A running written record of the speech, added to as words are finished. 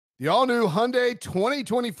The all-new Hyundai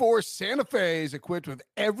 2024 Santa Fe is equipped with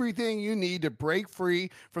everything you need to break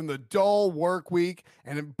free from the dull work week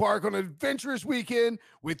and embark on an adventurous weekend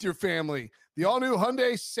with your family. The all-new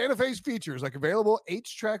Hyundai Santa Fe's features like available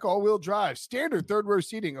H-Track all-wheel drive, standard third-row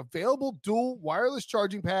seating, available dual wireless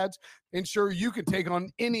charging pads, ensure you can take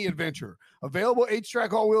on any adventure. Available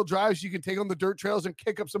H-Track all-wheel drives, you can take on the dirt trails and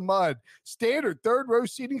kick up some mud. Standard third-row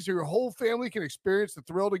seating so your whole family can experience the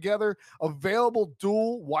thrill together. Available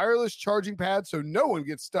dual wireless charging pads so no one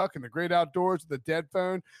gets stuck in the great outdoors with a dead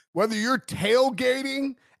phone. Whether you're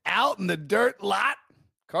tailgating out in the dirt lot,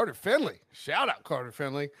 Carter Finley, shout out Carter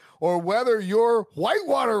Finley, or whether you're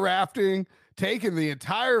whitewater rafting, taking the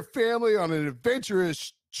entire family on an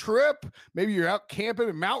adventurous trip, maybe you're out camping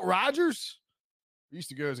in Mount Rogers. I used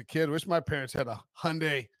to go as a kid. Wish my parents had a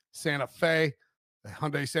Hyundai Santa Fe. The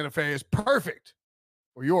Hyundai Santa Fe is perfect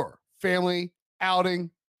for your family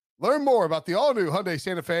outing. Learn more about the all-new Hyundai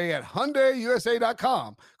Santa Fe at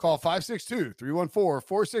HyundaiUSA.com. Call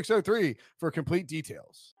 562-314-4603 for complete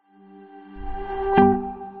details.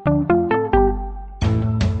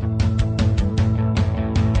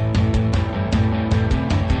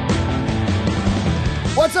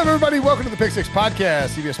 What's up, everybody? Welcome to the Pick Six Podcast,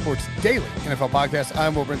 CBS Sports Daily NFL Podcast.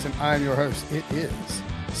 I'm Will Brinson. I'm your host. It is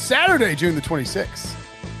Saturday, June the 26th,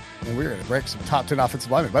 and we're going to break some top 10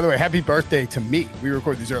 offensive linemen. By the way, happy birthday to me. We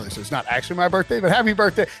record these early, so it's not actually my birthday, but happy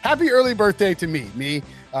birthday. Happy early birthday to me.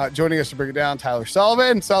 Joining us to bring it down, Tyler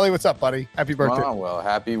Sullivan. Sully, what's up, buddy? Happy birthday. Oh, well,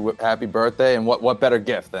 happy birthday. And what better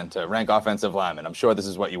gift than to rank offensive linemen? I'm sure this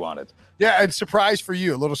is what you wanted. Yeah, and surprise for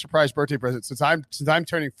you, a little surprise birthday present. Since I'm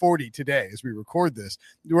turning 40 today as we record this,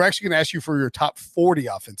 we're actually going to ask you for your top 40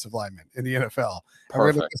 offensive linemen in the NFL. And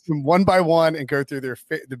we're going to list them one by one and go through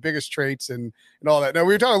the biggest traits and all that. Now,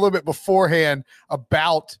 we were talking a little bit beforehand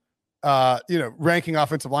about ranking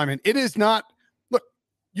offensive linemen. It is not. Look,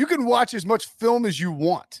 you can watch as much film as you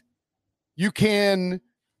want. You can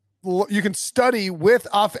study with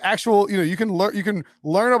actual. You can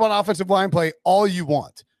learn about offensive line play all you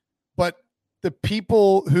want. But the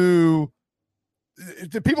people who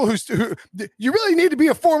you really need to be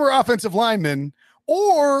a former offensive lineman,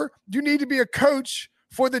 or you need to be a coach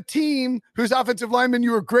for the team whose offensive lineman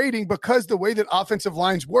you are grading, because the way that offensive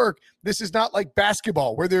lines work, this is not like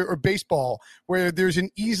basketball or baseball, where there's an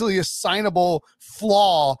easily assignable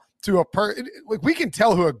flaw to a like we can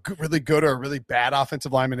tell who a really good or a really bad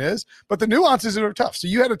offensive lineman is, but the nuances are tough. So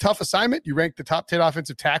you had a tough assignment. You ranked the top 10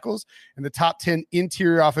 offensive tackles and the top 10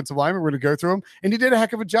 interior offensive linemen. We're going to go through them, and you did a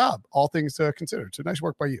heck of a job, all things considered. So nice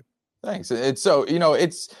work by you. Thanks. It's so,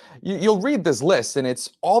 you'll read this list and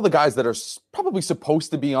it's all the guys that are probably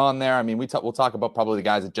supposed to be on there. I mean, we'll talk about probably the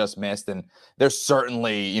guys that just missed, and they're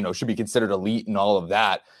certainly, should be considered elite and all of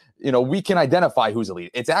that. We can identify who's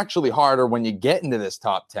elite. It's actually harder when you get into this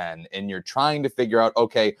top 10 and you're trying to figure out,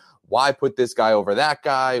 okay, why put this guy over that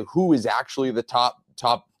guy? Who is actually the top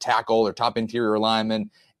tackle or top interior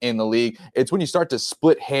lineman in the league? It's when you start to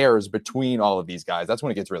split hairs between all of these guys. That's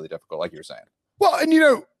when it gets really difficult, like you were saying. Well, and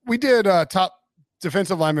we did top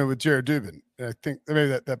defensive lineman with Jared Dubin. I think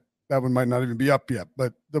maybe that one might not even be up yet.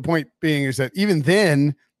 But the point being is that even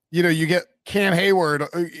then, you get Cam Hayward,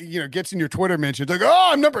 gets in your Twitter mentions like, oh,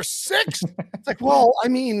 I'm number 6. It's like, well, I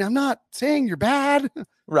mean, I'm not saying you're bad.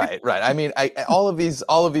 Right. I mean, all of these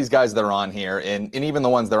guys that are on here, and even the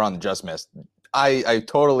ones that are on the just missed, I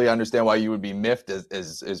totally understand why you would be miffed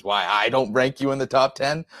is why I don't rank you in the top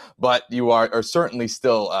 10, but you are certainly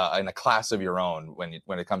still in a class of your own when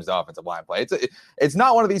it comes to offensive line play. It's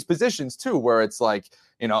not one of these positions too where it's like,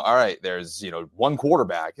 all right, there's one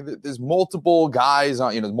quarterback, there's multiple guys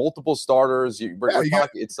on, multiple starters.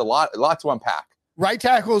 It's a lot to unpack. Right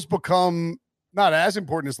tackles become not as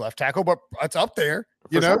important as left tackle, but it's up there.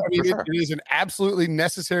 It is an absolutely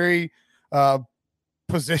necessary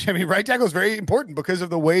position. I mean, right tackle is very important because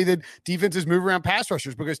of the way that defenses move around pass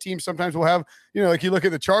rushers, because teams sometimes will have, like you look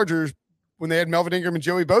at the Chargers when they had Melvin Ingram and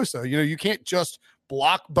Joey Bosa, you can't just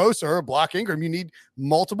block Bosa or block Ingram. You need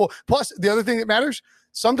multiple. Plus, the other thing that matters,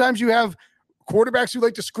 sometimes you have quarterbacks who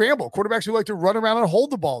like to scramble, quarterbacks who like to run around and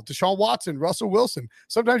hold the ball. Deshaun Watson, Russell Wilson.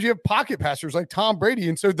 Sometimes you have pocket passers like Tom Brady.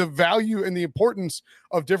 And so the value and the importance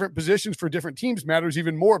of different positions for different teams matters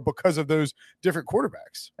even more because of those different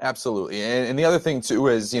quarterbacks. Absolutely. And the other thing too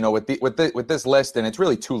is, with this list, and it's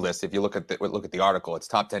really 2 lists. If you look at the article, it's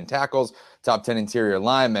top 10 tackles, top 10 interior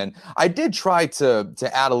linemen. I did try to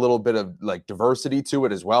add a little bit of like diversity to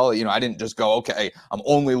it as well. I didn't just go, okay, I'm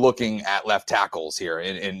only looking at left tackles here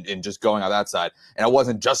and just going on that side. And I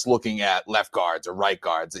wasn't just looking at left guards or right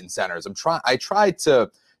guards and centers. I tried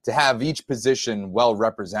to to have each position well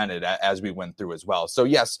represented as we went through as well. So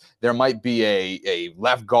yes, there might be a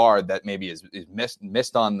left guard that maybe is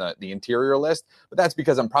missed on the interior list, but that's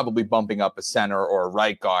because I'm probably bumping up a center or a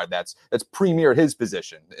right guard that's premier at his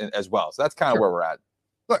position as well. So that's kind of where we're at.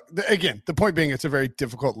 Look, again, the point being, it's a very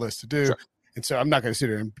difficult list to do. Sure. And so I'm not going to sit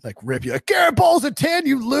here and like rip you like Garrett Bowles at 10,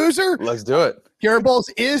 you loser. Let's do it. Garrett Bowles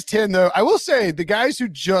is 10, though. I will say the guys who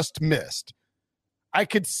just missed, I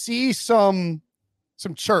could see some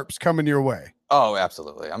chirps coming your way. Oh,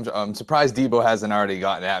 absolutely. I'm surprised Debo hasn't already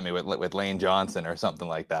gotten at me with Lane Johnson or something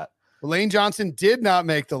like that. Lane Johnson did not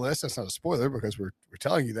make the list. That's not a spoiler because we're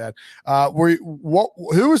telling you that.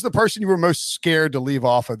 Who was the person you were most scared to leave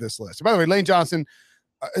off of this list? By the way, Lane Johnson's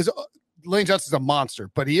a monster,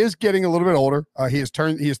 but he is getting a little bit older. He is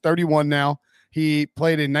 31 now. He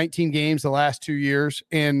played in 19 games the last 2 years,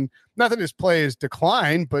 and not that his play has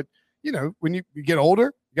declined, but when you get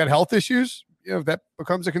older, you got health issues, that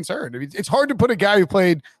becomes a concern. I mean, it's hard to put a guy who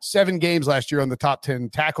played 7 games last year on the top 10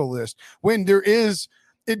 tackle list when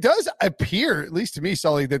it does appear, at least to me,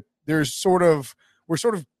 Sully, that we're sort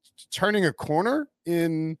of turning a corner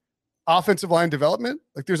in offensive line development.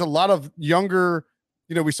 Like there's a lot of younger,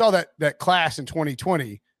 we saw that class in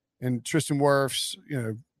 2020 and Tristan Wirfs,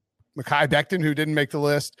 Mekhi Becton, who didn't make the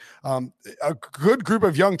list. A good group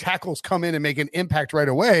of young tackles come in and make an impact right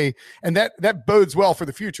away, and that bodes well for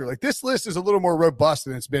the future. Like this list is a little more robust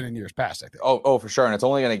than it's been in years past, I think. Oh, for sure, and it's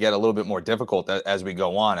only going to get a little bit more difficult as we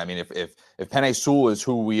go on. I mean, if Penei Sewell is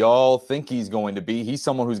who we all think he's going to be, he's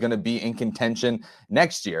someone who's going to be in contention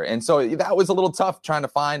next year, and so that was a little tough trying to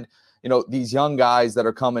find these young guys that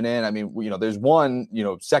are coming in. I mean, there's one,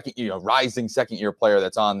 rising second-year player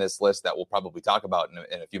that's on this list that we'll probably talk about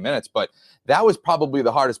in a few minutes. But that was probably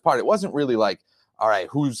the hardest part. It wasn't really like, all right,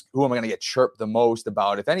 who am I going to get chirped the most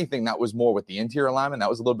about? If anything, that was more with the interior alignment. That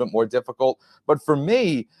was a little bit more difficult. But for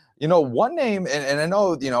me, one name, and I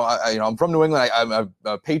know, I'm from New England. I'm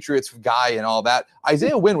a Patriots guy and all that.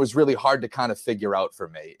 Isaiah Wynn was really hard to kind of figure out for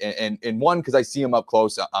me. And one, because I see him up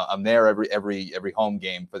close. I'm there every home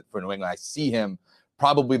game for New England. I see him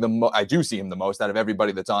probably I do see him the most out of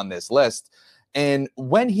everybody that's on this list. And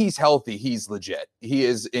when he's healthy, he's legit. He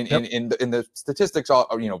is in the statistics all,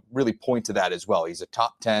 really point to that as well. He's a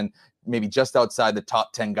top 10, maybe just outside the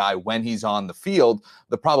top 10 guy when he's on the field.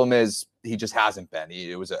 The problem is he just hasn't been.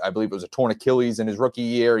 I believe it was a torn Achilles in his rookie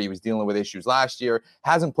year. He was dealing with issues last year.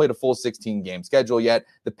 Hasn't played a full 16-game schedule yet.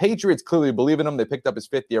 The Patriots clearly believe in him. They picked up his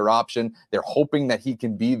 5th-year option. They're hoping that he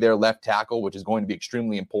can be their left tackle, which is going to be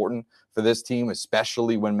extremely important for this team,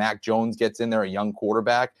 especially when Mac Jones gets in there, a young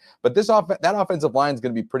quarterback. But that offensive line is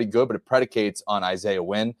going to be pretty good, but it predicates on Isaiah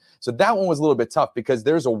Wynn. So that one was a little bit tough because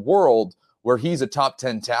there's a world where he's a top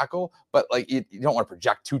 10 tackle, but you don't want to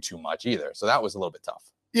project too much either. So that was a little bit tough.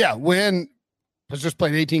 Yeah, Wynn has just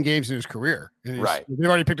played 18 games in his career. Right. They've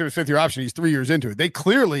already picked up his 5th-year option. He's 3 years into it. They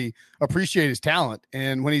clearly appreciate his talent,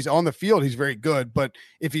 and when he's on the field, he's very good. But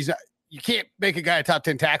if he's not, you can't make a guy a top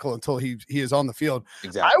 10 tackle until he is on the field.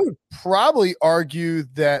 Exactly. I would probably argue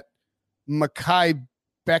that Mekhi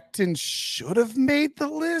Becton should have made the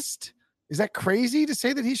list. Is that crazy to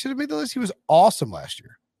say that he should have made the list? He was awesome last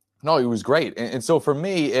year. No, he was great. And so for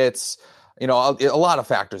me, it's, a lot of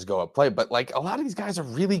factors go at play, but like a lot of these guys are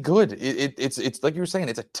really good. It's like you were saying,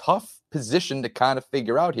 it's a tough position to kind of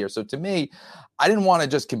figure out here. So to me, I didn't want to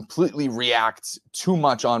just completely react too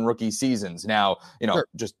much on rookie seasons. Now, Sure.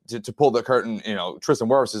 just to pull the curtain, Tristan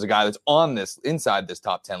Wirfs is a guy that's inside this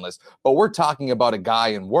top 10 list, but we're talking about a guy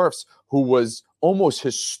in Wirfs who was almost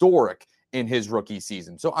historic in his rookie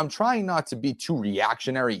season. So I'm trying not to be too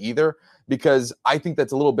reactionary either, because I think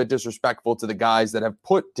that's a little bit disrespectful to the guys that have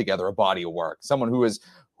put together a body of work. Someone who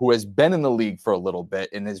has been in the league for a little bit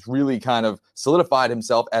and has really kind of solidified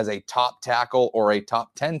himself as a top tackle or a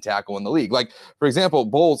top 10 tackle in the league. Like, for example,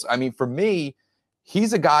 Bowles, I mean, for me,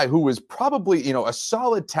 he's a guy who was probably, a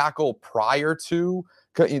solid tackle prior to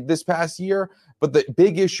this past year. But the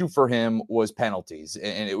big issue for him was penalties,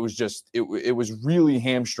 and it was just it was really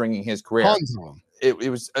hamstringing his career. Tons of them. It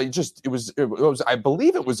was I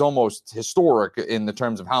believe it was almost historic in the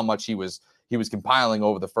terms of how much he was compiling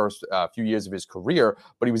over the first few years of his career.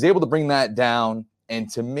 But he was able to bring that down, and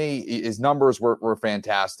to me, his numbers were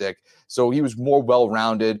fantastic. So he was more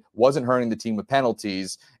well-rounded, wasn't hurting the team with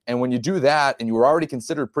penalties. And when you do that, and you were already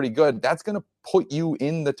considered pretty good, that's going to put you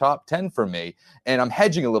in the top 10 for me. And I'm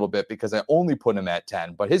hedging a little bit because I only put him at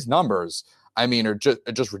 10, but his numbers, I mean, are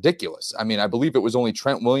just ridiculous. I mean, I believe it was only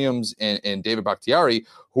Trent Williams and David Bakhtiari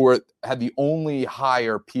who had the only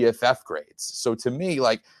higher PFF grades. So to me,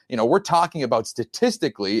 we're talking about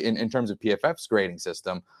statistically in terms of PFF's grading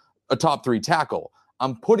system, a top 3 tackle.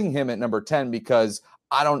 I'm putting him at number 10 because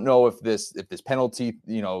I don't know if this penalty,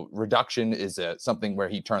 reduction is something where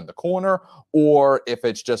he turned the corner, or if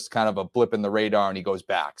it's just kind of a blip in the radar and he goes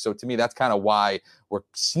back. So to me, that's kind of why we're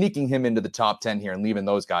sneaking him into the top 10 here and leaving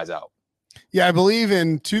those guys out. Yeah, I believe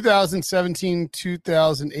in 2017,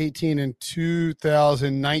 2018, and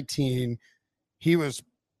 2019, he was,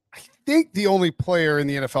 I think, the only player in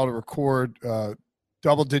the NFL to record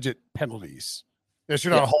double-digit penalties. There's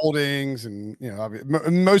not holdings and,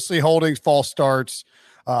 mostly holdings, false starts,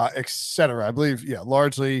 et cetera. I believe,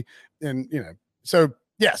 largely. And, so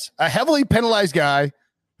yes, a heavily penalized guy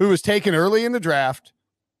who was taken early in the draft,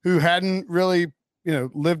 who hadn't really,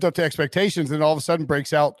 lived up to expectations, and all of a sudden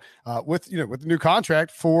breaks out with a new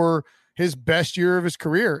contract for his best year of his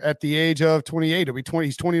career at the age of 28.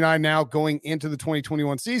 He's 29 now, going into the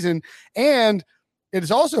 2021 season. And it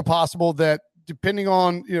is also possible that, depending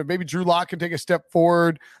on, maybe Drew Lock can take a step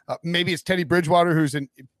forward. Maybe it's Teddy Bridgewater, who's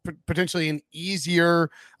potentially an easier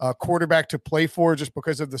quarterback to play for, just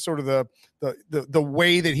because of the sort of the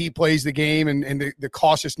way that he plays the game and the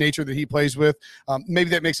cautious nature that he plays with.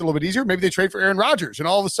 Maybe that makes it a little bit easier. Maybe they trade for Aaron Rodgers, and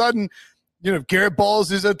all of a sudden, Garrett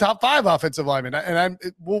Bowles is a top 5 offensive lineman, and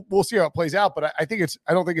we'll see how it plays out. But I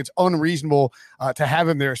don't think it's unreasonable to have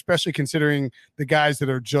him there, especially considering the guys that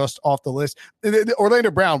are just off the list. Orlando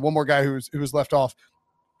Brown, one more guy who was left off.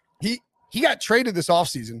 He got traded this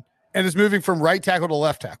offseason and is moving from right tackle to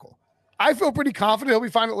left tackle. I feel pretty confident he'll be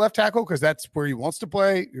fine at left tackle, because that's where he wants to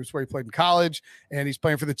play. It's where he played in college, and he's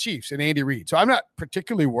playing for the Chiefs and Andy Reid. So I'm not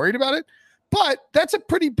particularly worried about it. But that's a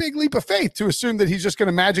pretty big leap of faith to assume that he's just going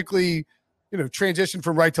to magically transition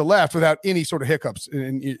from right to left without any sort of hiccups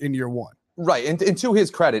in year one. Right. And to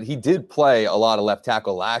his credit, he did play a lot of left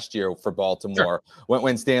tackle last year for Baltimore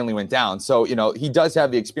when Stanley went down. So, he does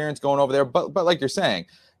have the experience going over there. But like you're saying,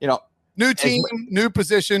 new team, new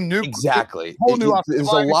position, exactly. Whole new There's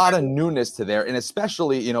a lot of newness to there. And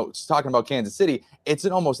especially, talking about Kansas City, it's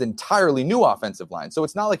an almost entirely new offensive line. So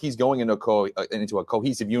it's not like he's going into a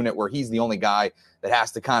cohesive unit where he's the only guy that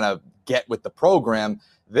has to kind of get with the program.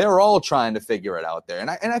 They're all trying to figure it out there. And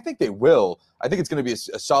I think they will. I think it's going to be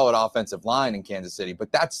a solid offensive line in Kansas City, but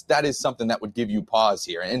that is something that would give you pause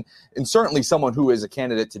here. And certainly someone who is a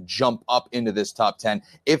candidate to jump up into this top 10,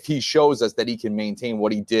 if he shows us that he can maintain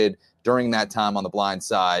what he did during that time on the blind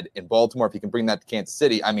side in Baltimore. If he can bring that to Kansas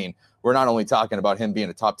City, I mean, we're not only talking about him being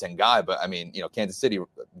a top 10 guy, but I mean, Kansas City,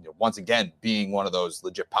 once again, being one of those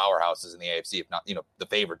legit powerhouses in the AFC, if not, the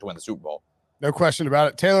favorite to win the Super Bowl. No question about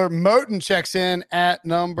it. Taylor Moton checks in at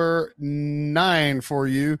number 9 for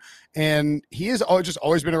you, and he has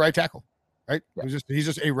always been a right tackle, right? Yeah. He's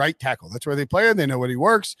just a right tackle. That's where they play him. They know what he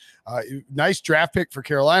works. Nice draft pick for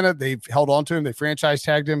Carolina. They've held on to him. They franchise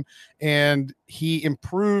tagged him, and he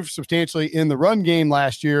improved substantially in the run game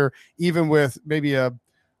last year, even with maybe I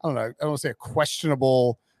don't want to say a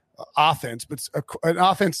questionable offense, but an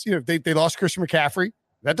offense. They lost Christian McCaffrey.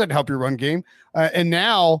 That doesn't help your run game, and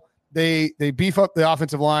now They beef up the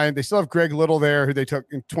offensive line. They still have Greg Little there, who they took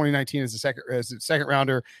in 2019 as a second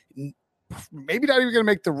rounder. Maybe not even going to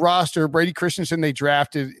make the roster. Brady Christensen they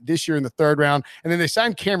drafted this year in the 3rd round, and then they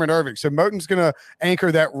signed Cameron Irving. So Moton's going to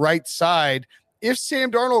anchor that right side. If Sam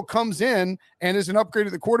Darnold comes in and is an upgrade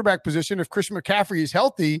at the quarterback position, if Christian McCaffrey is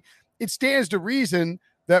healthy, it stands to reason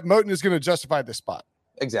that Moton is going to justify this spot.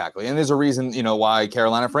 Exactly, and there's a reason why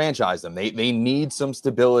Carolina franchised them. They need some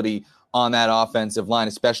stability on that offensive line,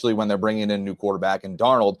 especially when they're bringing in a new quarterback in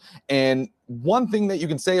Darnold. And one thing that you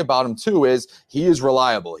can say about him too is he is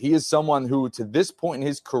reliable. He is someone who, to this point in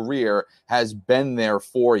his career, has been there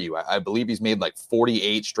for you. I believe he's made like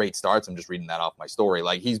 48 straight starts. I'm just reading that off my story.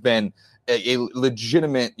 Like, he's been a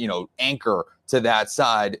legitimate, anchor to that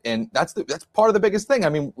side. And that's part of the biggest thing. I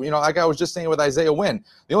mean, like I was just saying with Isaiah Wynn,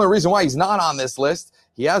 the only reason why he's not on this list,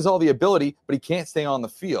 he has all the ability, but he can't stay on the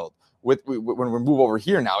field. When we move over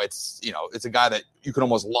here now, it's a guy that you can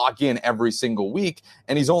almost lock in every single week,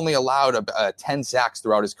 and he's only allowed 10 sacks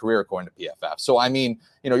throughout his career, according to PFF. So, I mean,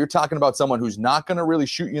 you're talking about someone who's not going to really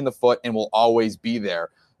shoot you in the foot and will always be there.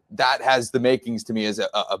 That has the makings to me as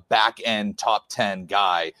a back-end top 10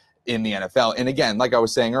 guy in the NFL. And again, like I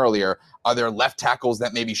was saying earlier, are there left tackles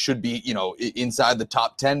that maybe should be, inside the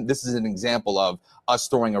top 10? This is an example of us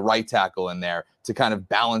throwing a right tackle in there to kind of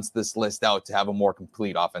balance this list out to have a more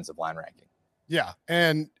complete offensive line ranking. Yeah.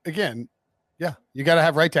 And again, you got to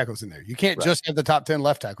have right tackles in there. You can't just have the top 10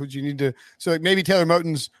 left tackles. You need to, so like maybe Taylor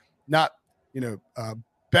Moton's not,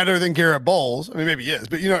 better than Garrett Bowles. I mean, maybe he is,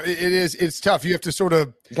 but it's tough. You have to sort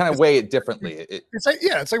of weigh it differently. It's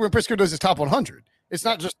like when Prisco does his top 100. It's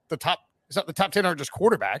not just the top. It's not the top 10 aren't just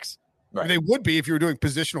quarterbacks. Right. They would be if you were doing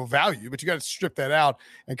positional value, but you got to strip that out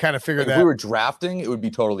and kind of figure that. If we were drafting, it would be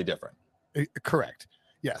totally different. Correct.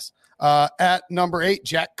 Yes. At number 8,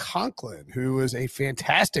 Jack Conklin, who was a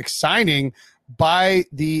fantastic signing by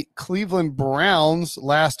the Cleveland Browns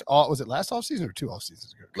last offseason or 2 off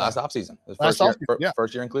seasons ago? Last offseason.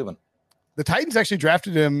 First year in Cleveland. The Titans actually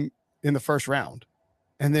drafted him in the first round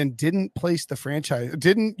and then didn't use the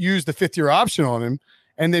 5th-year option on him,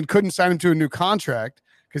 and then couldn't sign him to a new contract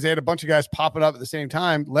because they had a bunch of guys popping up at the same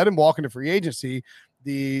time, let him walk into free agency.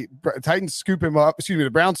 The Browns scoop him up,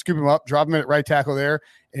 drop him in at right tackle there.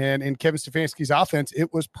 And in Kevin Stefanski's offense,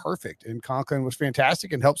 it was perfect. And Conklin was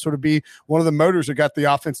fantastic and helped sort of be one of the motors that got the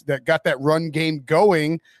offense, that got that run game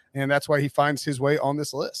going. And that's why he finds his way on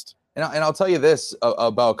this list. And I'll tell you this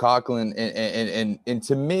about Conklin. And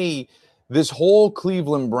to me, this whole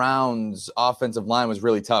Cleveland Browns offensive line was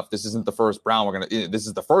really tough. This isn't the first Brown this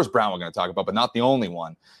is the first Brown we're going to talk about, but not the only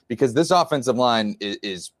one, because this offensive line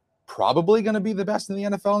is probably going to be the best in the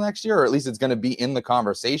NFL next year, or at least it's going to be in the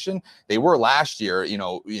conversation. They were last year,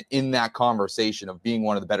 in that conversation of being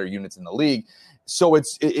one of the better units in the league. So it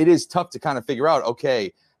is tough to kind of figure out,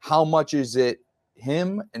 okay, how much is it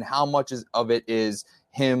him and how much of it is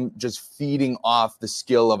him just feeding off the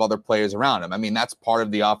skill of other players around him. I mean, that's part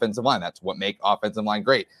of the offensive line. That's what makes offensive line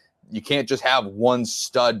great. You can't just have one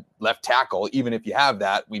stud left tackle, even if you have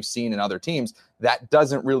that. We've seen in other teams that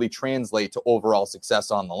doesn't really translate to overall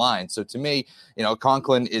success on the line. So to me,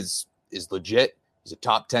 Conklin is legit. He's a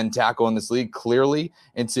top 10 tackle in this league, clearly.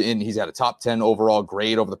 And he's had a top 10 overall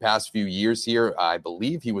grade over the past few years here. I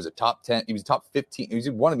believe he was a top 10. He was top 15. He was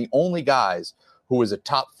one of the only guys who was a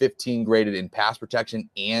top 15 graded in pass protection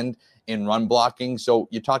and in run blocking. So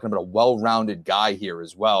you're talking about a well-rounded guy here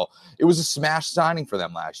as well. It was a smash signing for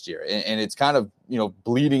them last year. And it's kind of,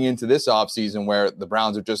 bleeding into this offseason where the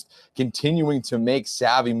Browns are just continuing to make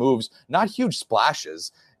savvy moves, not huge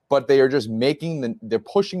splashes, but they are just they're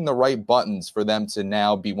pushing the right buttons for them to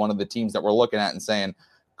now be one of the teams that we're looking at and saying,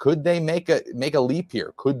 could they make a leap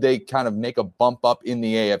here? Could they kind of make a bump up in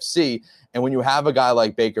the AFC? And when you have a guy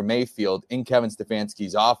like Baker Mayfield in Kevin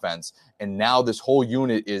Stefanski's offense, and now this whole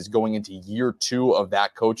unit is going into year 2 of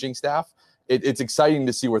that coaching staff, it's exciting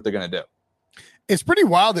to see what they're going to do. It's pretty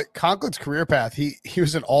wild that Conklin's career path, he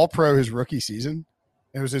was an all-pro his rookie season.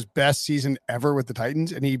 It was his best season ever with the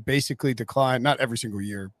Titans, and he basically declined, not every single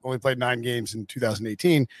year, only played 9 games in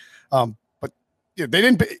 2018. But they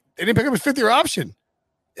didn't pick up his 5th-year option.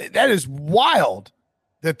 That is wild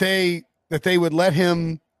that they would let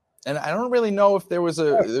him. And I don't really know if there was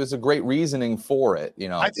a great reasoning for it.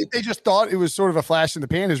 I think they just thought it was sort of a flash in the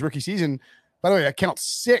pan his rookie season. By the way, I count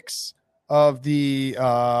 6 of the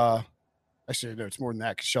actually, no, it's more than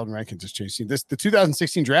that because Sheldon Rankins has changed. The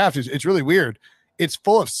 2016 draft it's really weird. It's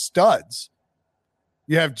full of studs.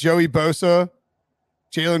 You have Joey Bosa,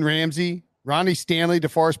 Jalen Ramsey, Ronnie Stanley,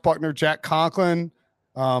 DeForest Buckner, Jack Conklin,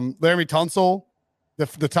 Laramie Tunsil.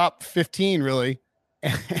 The top 15 really,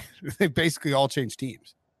 and they basically all changed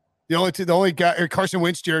teams. The only guy, Carson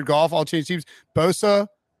Wentz, Jared Goff, all changed teams. Bosa,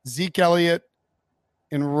 Zeke Elliott,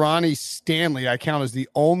 and Ronnie Stanley, I count as the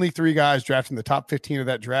only 3 guys drafted in the top 15 of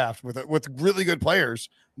that draft with really good players,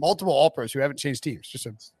 multiple All-Pros who haven't changed teams. Just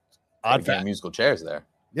an odd fact. Musical chairs there.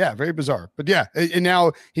 Yeah, very bizarre. But yeah, and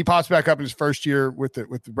now he pops back up in his first year with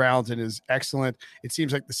the Browns and is excellent. It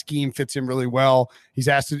seems like the scheme fits him really well.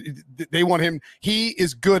 They want him. He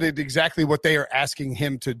is good at exactly what they are asking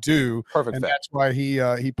him to do. Perfect. And that's why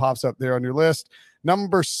he pops up there on your list.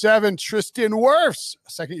 Number 7, Tristan Wirfs,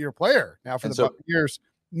 a second-year player now for the Buccaneers.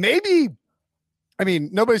 Maybe, I mean,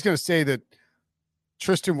 nobody's going to say that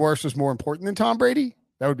Tristan Wirfs was more important than Tom Brady.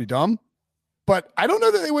 That would be dumb. But I don't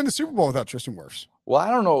know that they win the Super Bowl without Tristan Wirfs. Well,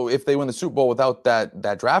 I don't know if they win the Super Bowl without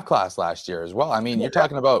that draft class last year as well. I mean, you're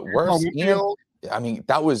talking about Wirfs. I mean,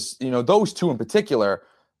 that was, those 2 in particular,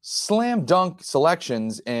 slam dunk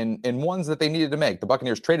selections and ones that they needed to make. The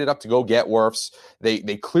Buccaneers traded up to go get Wirfs. They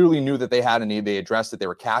clearly knew that they had a need. They addressed it. They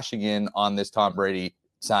were cashing in on this Tom Brady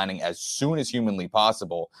signing as soon as humanly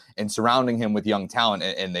possible and surrounding him with young talent.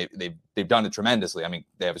 And they've done it tremendously. I mean,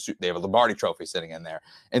 they have a Lombardi trophy sitting in there.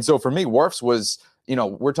 And so for me, Wirfs was,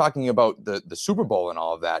 we're talking about the Super Bowl and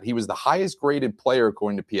all of that. He was the highest graded player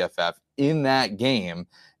according to PFF in that game.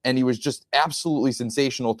 And he was just absolutely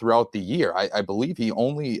sensational throughout the year. I believe he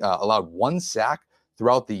only allowed 1 sack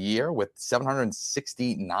throughout the year with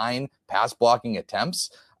 769 pass blocking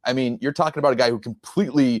attempts. I mean, you're talking about a guy who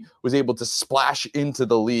completely was able to splash into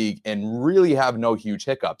the league and really have no huge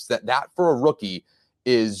hiccups. That for a rookie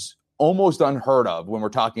is almost unheard of when we're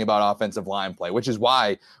talking about offensive line play, which is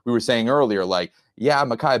why we were saying earlier, like, yeah,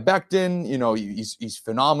 Mekhi Becton, he's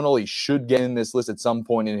phenomenal. He should get in this list at some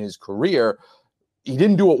point in his career. He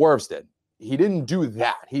didn't do what Wirfs did. he didn't do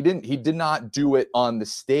that. He did not do it on the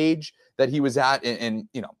stage that he was at. And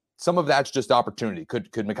you know, some of that's just opportunity.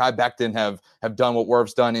 Could Mekhi Becton have done what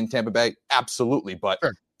Wirfs done in Tampa Bay? Absolutely. But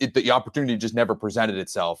sure. The opportunity just never presented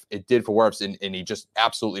itself. It did for Wirfs, and he just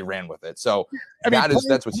absolutely ran with it. So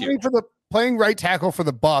that's what's huge. Playing right tackle for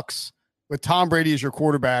the Bucs with Tom Brady as your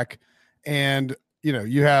quarterback, and you know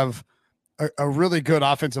you have a really good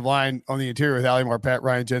offensive line on the interior with Ali Marpet,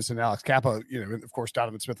 Ryan Jensen, Alex Cappa, you know, and of course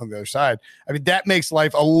Donovan Smith on the other side. I mean, that makes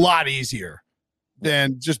life a lot easier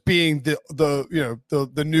than just being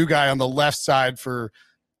the new guy on the left side for,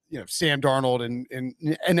 you know, Sam Darnold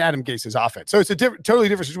and Adam Gase's offense. So it's a totally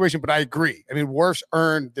different situation, but I agree. I mean, Wirfs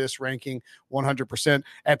earned this ranking 100%.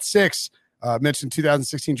 At 6, mentioned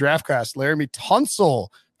 2016 draft class, Laramie Tunsil,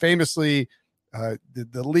 famously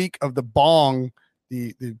the leak of the bong,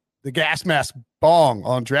 the gas mask bong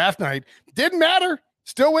on draft night. Didn't matter.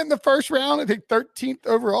 Still went in the first round. I think 13th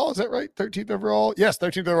overall. Is that right? 13th overall. Yes,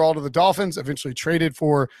 13th overall to the Dolphins. Eventually traded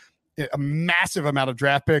for a massive amount of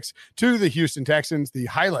draft picks to the Houston Texans. The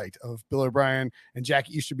highlight of Bill O'Brien and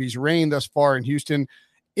Jack Easterby's reign thus far in Houston.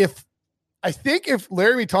 If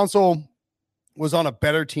Laramie Tunsil was on a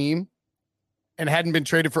better team and hadn't been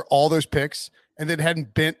traded for all those picks, and then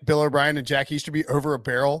hadn't bent Bill O'Brien and Jack Easterby over a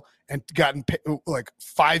barrel and gotten like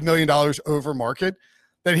 $5 million over market,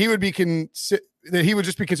 that he would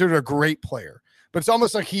just be considered a great player. But it's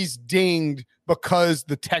almost like he's dinged because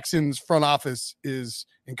the Texans front office is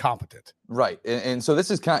incompetent. Right. And so this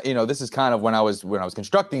is kind of when I was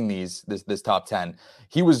constructing this top 10,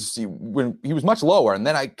 he was much lower. And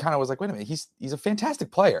then I kind of was like, wait a minute, he's a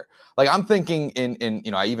fantastic player. Like I'm thinking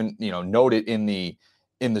in I even, note it in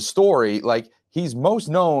the story, like he's most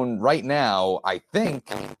known right now, I think,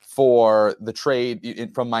 for the trade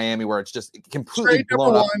from Miami, where it's just completely trade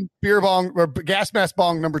blown number up. 1, beer bong or gas mask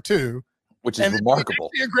bong number 2. Which is remarkable.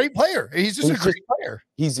 He's a great player. He's just a great player.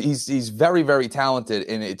 He's very, very talented,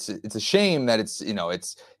 and it's a shame that it's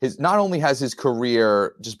his, not only has his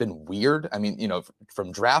career just been weird. I mean,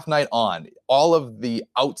 from draft night on, all of the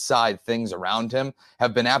outside things around him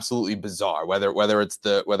have been absolutely bizarre. Whether it's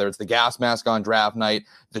the gas mask on draft night,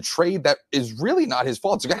 the trade that is really not his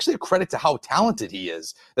fault. It's actually a credit to how talented he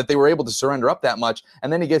is that they were able to surrender up that much,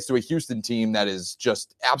 and then he gets to a Houston team that is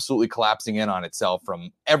just absolutely collapsing in on itself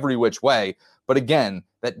from every which way. But again,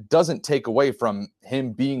 that doesn't take away from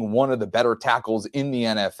him being one of the better tackles in the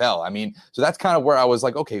NFL. I mean, so that's kind of where I was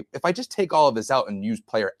like, okay, if I just take all of this out and use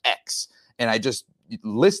player X and I just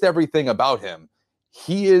list everything about him,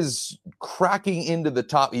 he is cracking into the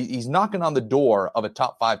top. He's knocking on the door of a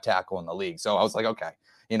top 5 tackle in the league. So I was like, okay,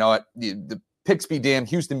 you know what? The picks be damned,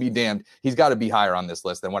 Houston be damned. He's got to be higher on this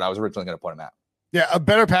list than what I was originally going to put him at. Yeah, a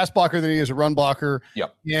better pass blocker than he is a run blocker.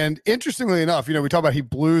 Yep. And interestingly enough, we talk about he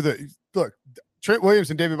blew look, Trent Williams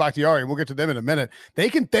and David Bakhtiari, and we'll get to them in a minute. They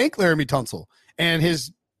can thank Laramie Tunsil and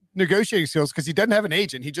his negotiating skills because he doesn't have an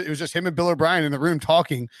agent. It was just him and Bill O'Brien in the room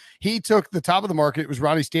talking. He took the top of the market. It was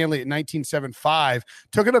Ronnie Stanley at 19.75,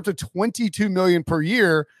 took it up to $22 million per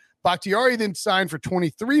year. Bakhtiari then signed for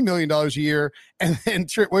 $23 million a year, and then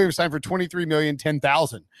Trent Williams signed for $23 million,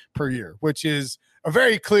 $10,000 per year, which is a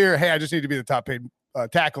very clear, hey, I just need to be the top paid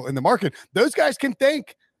tackle in the market. Those guys can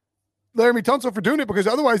thank Laramie Tunsil for doing it because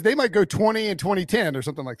otherwise they might go 20 in 2010 or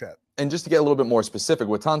something like that. And just to get a little bit more specific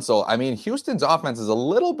with Tunsil, I mean, Houston's offense is a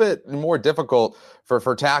little bit more difficult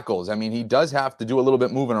for tackles. I mean, he does have to do a little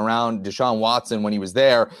bit moving around. Deshaun Watson, when he was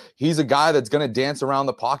there, he's a guy that's going to dance around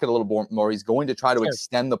the pocket a little more. He's going to try to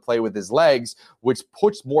extend the play with his legs, which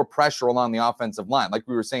puts more pressure along the offensive line. Like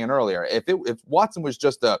we were saying earlier, if Watson was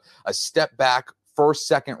just a step back, first,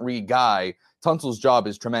 second read guy, Tunsil's job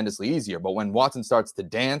is tremendously easier. But when Watson starts to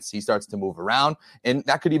dance, he starts to move around. And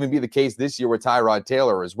that could even be the case this year with Tyrod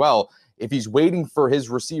Taylor as well. If he's waiting for his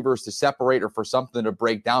receivers to separate or for something to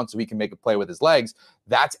break down so he can make a play with his legs,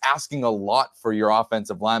 that's asking a lot for your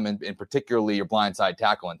offensive lineman, and particularly your blindside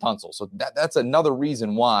tackle in Tunsil. So that's another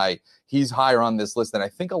reason why he's higher on this list than I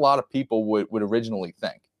think a lot of people would originally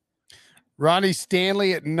think. Ronnie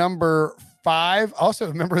Stanley at number 5.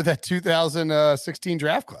 Also a member of that 2016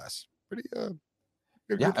 draft class. Pretty good.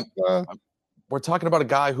 Yeah, we're talking about a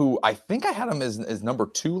guy who I think I had him as number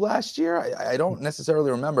 2 last year. I don't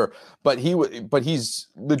necessarily remember, but he's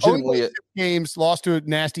legitimately games, lost to a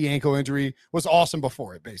nasty ankle injury, was awesome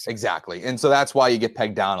before it, basically. Exactly. And so that's why you get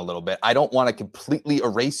pegged down a little bit. I don't want to completely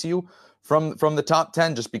erase you from the top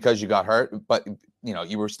 10 just because you got hurt, but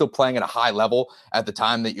you were still playing at a high level at the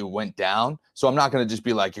time that you went down. So I'm not going to just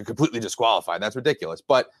be like, you're completely disqualified. That's ridiculous.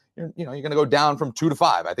 But you're going to go down from 2 to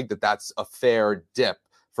 5. I think that's a fair dip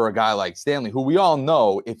for a guy like Stanley, who we all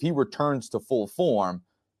know if he returns to full form,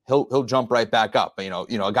 he'll jump right back up. A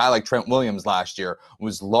guy like Trent Williams last year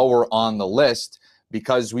was lower on the list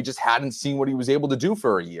because we just hadn't seen what he was able to do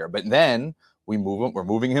for a year. But then we're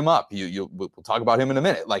moving him up. We'll talk about him in a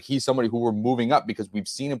minute. Like, he's somebody who we're moving up because we've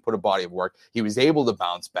seen him put a body of work. He was able to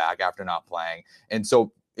bounce back after not playing. And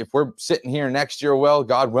so if we're sitting here next year, well,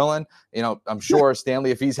 God willing, I'm sure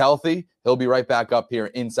Stanley, if he's healthy, he'll be right back up here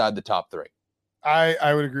inside the top 3.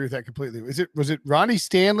 I would agree with that completely. Was it Ronnie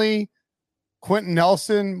Stanley, Quentin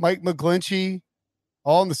Nelson, Mike McGlinchey,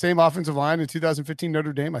 all in the same offensive line in 2015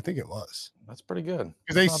 Notre Dame? I think it was. That's pretty good.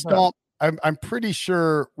 Because they stomped. I'm pretty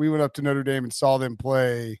sure we went up to Notre Dame and saw them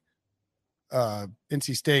play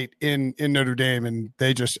NC State in Notre Dame, and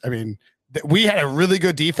they just, we had a really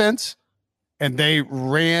good defense, and they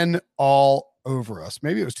ran all over us.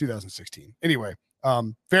 Maybe it was 2016. Anyway,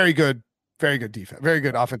 very good defense, very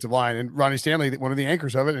good offensive line, and Ronnie Stanley, one of the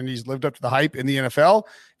anchors of it, and he's lived up to the hype in the NFL.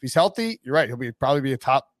 If he's healthy, you're right, he'll probably be a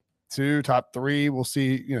top 2, top 3. We'll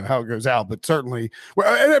see, how it goes out, but certainly,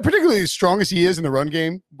 and particularly as strong as he is in the run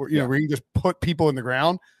game, where you can just put people in the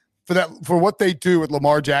ground for what they do with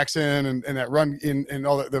Lamar Jackson and that run in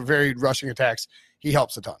all the varied rushing attacks. He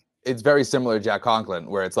helps a ton. It's very similar to Jack Conklin,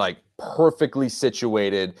 where it's like perfectly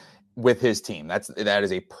situated with his team. That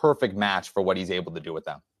is a perfect match for what he's able to do with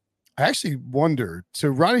them. I actually wondered. So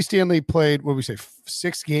Ronnie Stanley played, what did we say,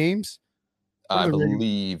 6 games? I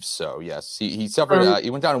believe so. Yes, he suffered. He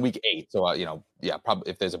went down in week 8. So probably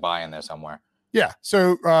if there's a bye in there somewhere. Yeah.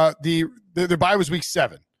 So the bye was week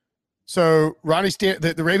 7. So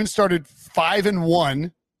the Ravens started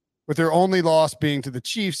 5-1, with their only loss being to the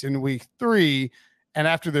Chiefs in week 3, and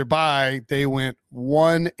after their bye, they went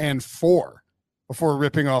 1-4 before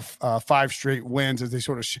ripping off 5 straight wins. As they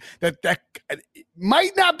sort of that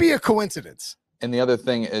might not be a coincidence. And the other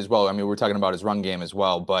thing as well, we're talking about his run game as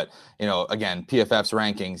well, but, again, PFF's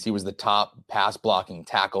rankings, he was the top pass blocking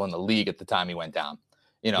tackle in the league at the time he went down.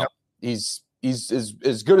 Yep. He's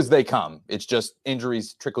as good as they come. It's just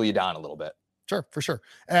injuries trickle you down a little bit. Sure, for sure.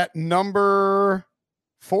 At number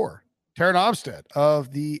 4, Terron Armstead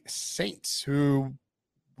of the Saints, who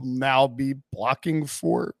will now be blocking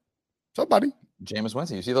for somebody. Jameis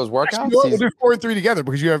Winston. You see those workouts? Actually, we'll do 4 and 3 together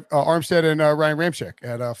because you have Armstead and Ryan Ramczyk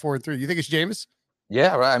at 4 and 3. You think it's Jameis?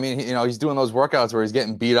 Yeah, right. He's doing those workouts where he's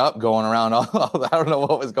getting beat up, going around. I don't know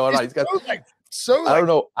what was going on. He's got I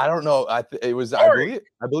don't know. I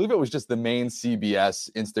believe it was just the main CBS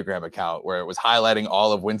Instagram account where it was highlighting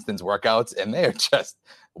all of Winston's workouts, and they're just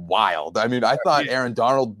wild. I thought Aaron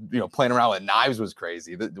Donald, playing around with knives was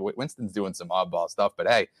crazy. Winston's doing some oddball stuff, but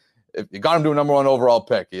hey, if you got him to a number 1 overall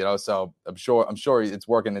pick, so I'm sure it's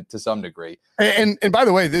working to some degree. And by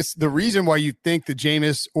the way, the reason why you think the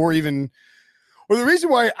Jameis or the reason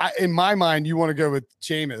why in my mind you want to go with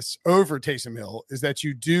Jameis over Taysom Hill is that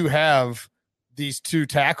you do have these 2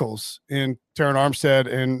 tackles in Terron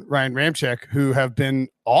Armstead and Ryan Ramczyk who have been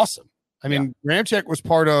awesome. Ramczyk was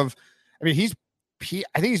part of, I think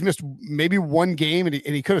he's missed maybe 1 game, and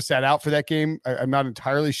he could have sat out for that game. I'm not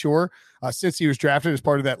entirely sure. Since he was drafted as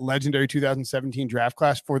part of that legendary 2017 draft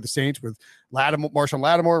class for the Saints with Marshawn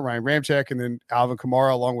Lattimore, Ryan Ramczyk, and then Alvin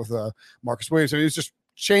Kamara along with Marcus Williams. It was just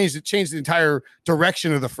changed the entire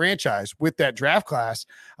direction of the franchise with that draft class.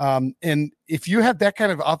 And if you have that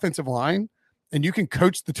kind of offensive line and you can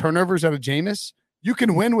coach the turnovers out of Jameis, you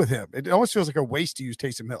can win with him. It almost feels like a waste to use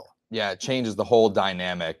Taysom Hill. Yeah, it changes the whole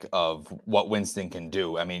dynamic of what Winston can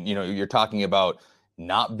do. You're talking about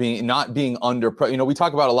not being under pressure. We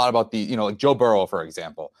talk about a lot about the, like Joe Burrow, for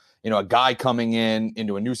example, a guy coming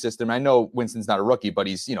into a new system. I know Winston's not a rookie, but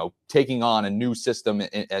he's, taking on a new system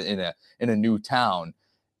in a new town.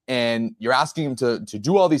 And you're asking him to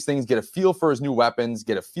do all these things, get a feel for his new weapons,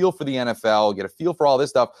 get a feel for the NFL, get a feel for all this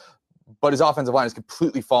stuff. But his offensive line is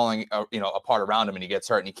completely falling, apart around him, and he gets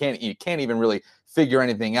hurt, and he can't even really figure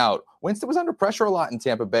anything out. Winston was under pressure a lot in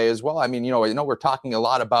Tampa Bay as well. I know we're talking a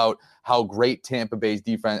lot about how great Tampa Bay's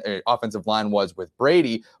offensive line was with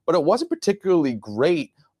Brady, but it wasn't particularly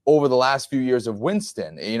great over the last few years of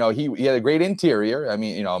Winston. He had a great interior.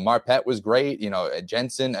 Marpet was great.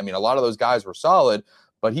 Jensen. A lot of those guys were solid,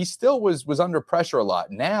 but he still was under pressure a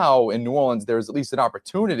lot. Now in New Orleans, there's at least an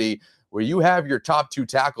opportunity where you have your top 2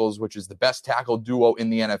 tackles, which is the best tackle duo in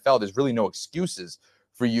the NFL. There's really no excuses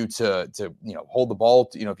for you to hold the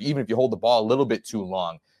ball. Even if you hold the ball a little bit too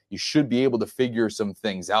long, you should be able to figure some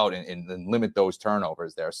things out and limit those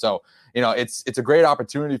turnovers there. So, it's a great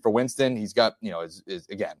opportunity for Winston. He's got,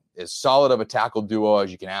 as solid of a tackle duo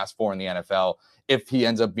as you can ask for in the NFL. If he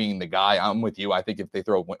ends up being the guy, I'm with you. I think if they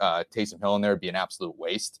throw Taysom Hill in there, it'd be an absolute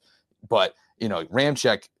waste. But,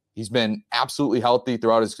 Ramczyk, he's been absolutely healthy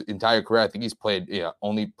throughout his entire career. I think he's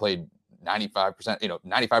only played 95%,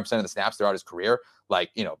 95% of the snaps throughout his career.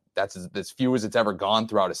 Like, that's as few as it's ever gone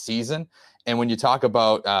throughout a season. And when you talk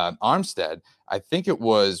about Armstead, I think it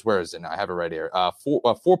was, where is it now? I have it right here.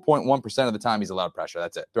 4.1% of the time he's allowed pressure.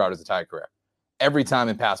 That's it throughout his entire career. Every time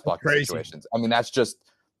in pass blocking situations. I mean, that's just,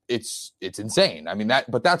 it's insane. I mean,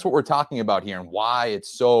 but that's what we're talking about here and why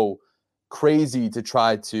it's so crazy to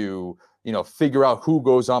try to, figure out who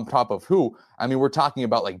goes on top of who. I mean, we're talking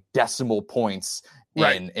about like decimal points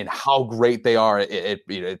in how great they are at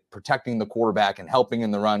protecting the quarterback and helping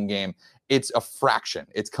in the run game. It's a fraction.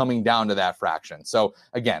 It's coming down to that fraction. So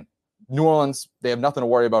again, New Orleans, they have nothing to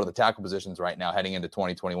worry about at the tackle positions right now heading into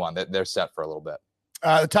 2021. They're set for a little bit.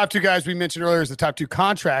 The top two guys we mentioned earlier is the top two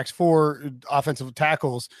contracts for offensive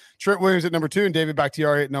tackles. Trent Williams at number 2 and David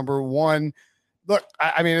Bakhtiari at number 1. Look,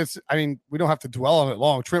 I mean, we don't have to dwell on it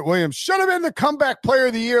long. Trent Williams should have been the comeback player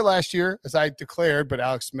of the year last year, as I declared, but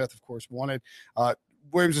Alex Smith, of course, wanted.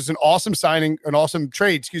 Williams is an awesome signing, an awesome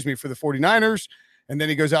trade, for the 49ers. And then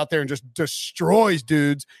he goes out there and just destroys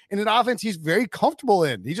dudes in an offense he's very comfortable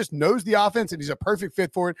in. He just knows the offense, and he's a perfect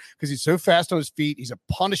fit for it because he's so fast on his feet. He's a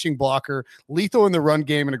punishing blocker, lethal in the run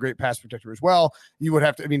game, and a great pass protector as well. You would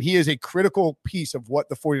have to, he is a critical piece of what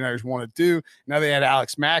the 49ers want to do. Now they had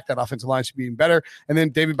Alex Mack. That offensive line should be even better. And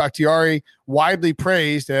then David Bakhtiari, widely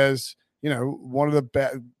praised as, one of the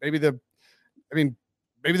best, maybe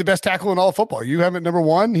the best tackle in all of football. You have him at number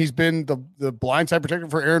 1. He's been the blindside protector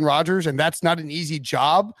for Aaron Rodgers, and that's not an easy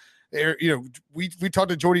job. We talked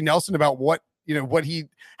to Jordy Nelson about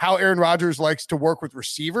how Aaron Rodgers likes to work with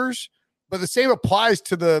receivers, but the same applies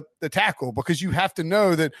to the tackle, because you have to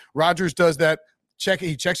know that Rodgers does that.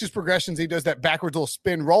 He checks his progressions. He does that backwards little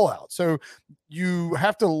spin rollout. So you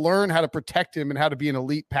have to learn how to protect him and how to be an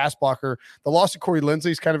elite pass blocker. The loss of Corey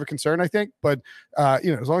Linsley is kind of a concern, I think. But,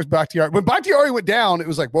 as long as when Bakhtiari went down, it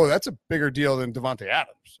was like, whoa, that's a bigger deal than Devontae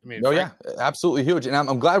Adams. Yeah, absolutely huge. And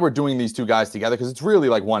I'm glad we're doing these two guys together because it's really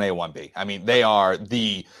like 1A, 1B. I mean, they are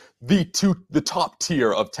the top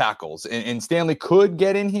tier of tackles. And Stanley could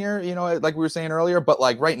get in here, like we were saying earlier. But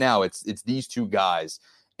like right now, it's these two guys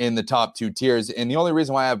in the top 2 tiers. And the only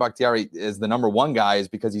reason why I have Bakhtiari as the number 1 guy is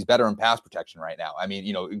because he's better in pass protection right now. I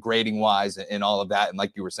mean, grading wise and all of that. And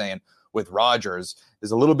like you were saying with Rodgers,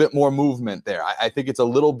 there's a little bit more movement there. I think it's a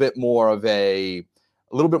little bit more of a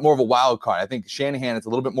wild card. I think Shanahan, it's a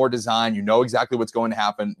little bit more design. You know exactly what's going to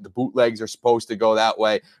happen. The bootlegs are supposed to go that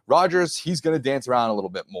way. Rodgers, he's going to dance around a little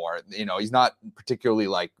bit more. He's not particularly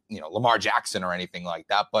like, Lamar Jackson or anything like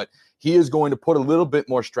that, but he is going to put a little bit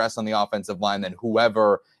more stress on the offensive line than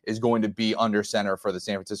whoever is going to be under center for the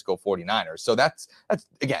San Francisco 49ers. So that's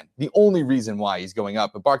again, the only reason why he's going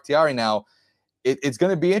up. But Bakhtiari now, it's going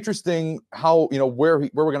to be interesting how, where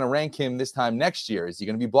we're going to rank him this time next year. Is he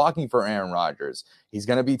going to be blocking for Aaron Rodgers? He's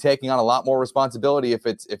going to be taking on a lot more responsibility if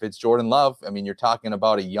it's Jordan Love. I mean, you're talking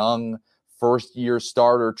about a young first-year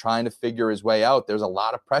starter trying to figure his way out. There's a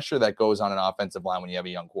lot of pressure that goes on an offensive line when you have a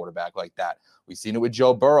young quarterback like that. We've seen it with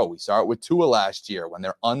Joe Burrow. We saw it with Tua last year. When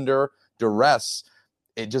they're under duress,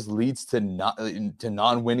 it just leads to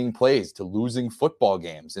non-winning plays, to losing football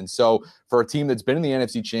games. And so for a team that's been in the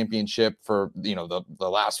NFC Championship for, the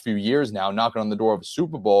last few years now, knocking on the door of a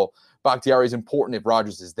Super Bowl, Bakhtiari is important if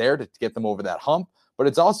Rodgers is there to get them over that hump. But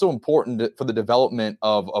it's also important for the development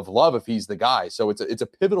of Love if he's the guy. So it's a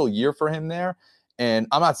pivotal year for him there. And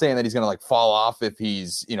I'm not saying that he's going to fall off if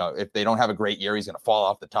he's, if they don't have a great year, he's going to fall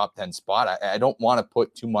off the top 10 spot. I don't want to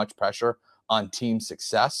put too much pressure on team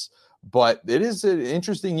success. But it is an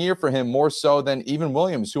interesting year for him, more so than even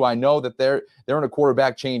Williams, who I know that they're in a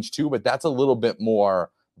quarterback change too, but that's a little bit more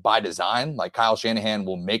by design. Like Kyle Shanahan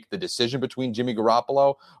will make the decision between Jimmy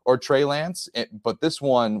Garoppolo or Trey Lance. But this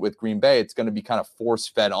one with Green Bay, it's going to be kind of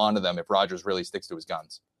force-fed onto them if Rodgers really sticks to his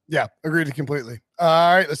guns. Yeah, agreed completely.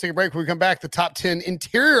 All right, let's take a break. When we come back, the top 10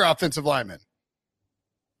 interior offensive linemen.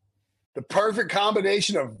 The perfect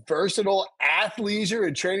combination of versatile athleisure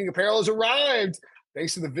and training apparel has arrived.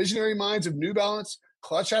 Thanks to the visionary minds of New Balance,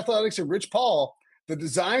 Clutch Athletics, and Rich Paul, the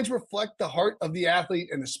designs reflect the heart of the athlete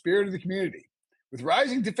and the spirit of the community. With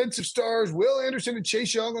rising defensive stars Will Anderson and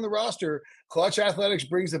Chase Young on the roster, Clutch Athletics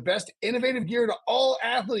brings the best innovative gear to all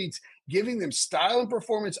athletes, giving them style and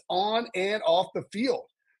performance on and off the field.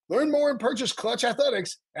 Learn more and purchase Clutch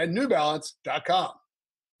Athletics at NewBalance.com.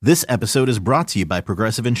 This episode is brought to you by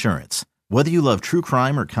Progressive Insurance. Whether you love true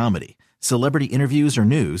crime or comedy, celebrity interviews or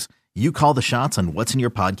news, you call the shots on what's in your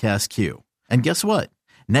podcast queue. And guess what?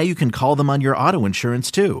 Now you can call them on your auto insurance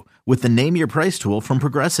too with the Name Your Price tool from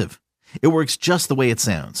Progressive. It works just the way it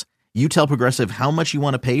sounds. You tell Progressive how much you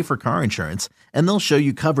want to pay for car insurance, and they'll show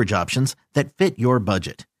you coverage options that fit your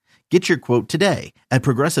budget. Get your quote today at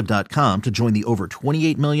Progressive.com to join the over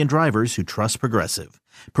 28 million drivers who trust Progressive.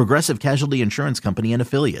 Progressive Casualty Insurance Company and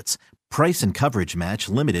Affiliates. Price and coverage match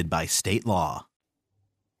limited by state law.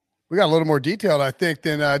 We got a little more detailed, I think,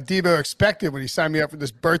 than Debo expected when he signed me up for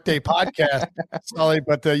this birthday podcast, Sully.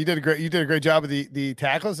 But you did a great job with the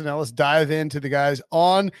tackles. And now let's dive into the guys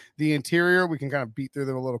on the interior. We can kind of beat through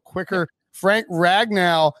them a little quicker. Frank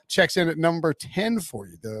Ragnow checks in at number 10 for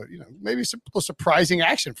you. Maybe some surprising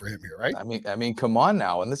action for him here, right? I mean, come on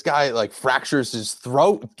now. And this guy like fractures his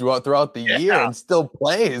throat throughout the year and still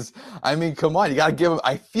plays. I mean, come on, you got to give him.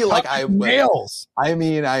 I feel like nails. I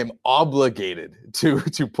mean, I am obligated to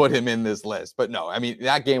put him in this list. But no, I mean,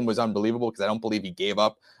 that game was unbelievable because I don't believe he gave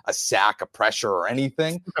up a sack, a pressure, or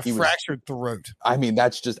anything. He fractured throat. I mean,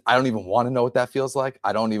 that's just, I don't even want to know what that feels like.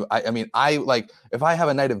 I mean, if I have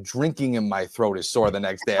a night of drinking and my throat is sore the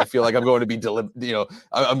next day, I feel like I'm going to be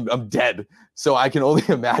I'm dead. So I can only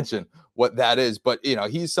imagine what that is. But,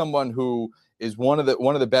 he's someone who is one of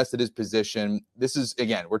the best at his position. This is,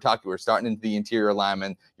 again, we're starting into the interior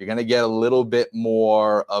lineman. You're going to get a little bit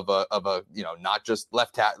more of a not just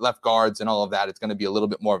left guards and all of that. It's going to be a little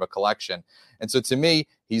bit more of a collection. And so to me,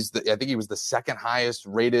 I think he was the second highest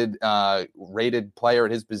rated player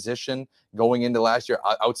at his position going into last year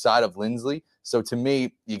outside of Lindsley. So to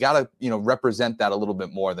me, you got to, represent that a little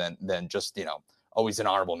bit more than just, always an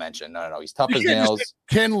honorable mention. No. He's tough as nails.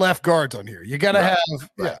 10 left guards on here. You got to have.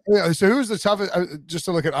 Yeah. So who's the toughest? Just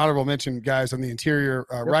to look at honorable mention guys on the interior,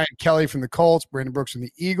 Ryan Kelly from the Colts, Brandon Brooks from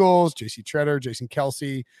the Eagles, J.C. Treader, Jason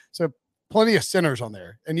Kelsey. So plenty of centers on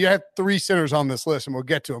there. And you have 3 centers on this list, and we'll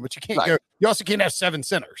get to them, but you can't go. You also can't have 7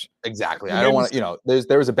 centers. Exactly. I don't want to,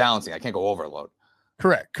 there's a balancing. I can't go overload.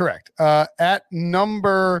 Correct. At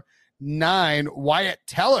number 9, Wyatt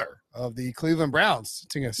Teller of the Cleveland Browns,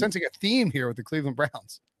 sensing a theme here with the Cleveland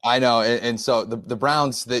Browns. I know. And so the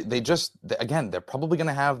Browns, they're probably going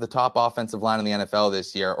to have the top offensive line in the NFL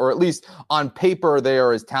this year, or at least on paper, they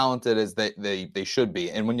are as talented as they should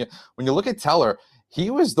be. And when you look at Teller, he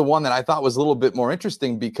was the one that I thought was a little bit more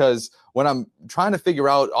interesting because when I'm trying to figure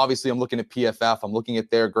out, obviously I'm looking at PFF, I'm looking at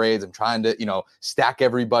their grades, I'm trying to, stack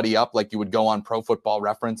everybody up like you would go on Pro Football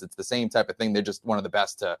Reference. It's the same type of thing. They're just one of the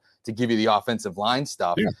best to give you the offensive line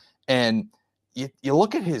stuff. Yeah. And you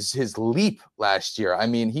look at his leap last year. I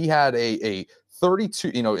mean, he had a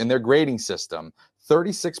 32, in their grading system,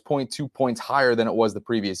 36.2 points higher than it was the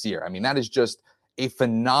previous year. I mean, that is just a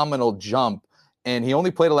phenomenal jump. And he only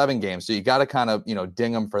played 11 games, so you got to kind of,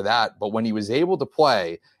 ding him for that. But when he was able to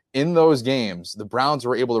play in those games, the Browns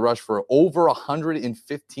were able to rush for over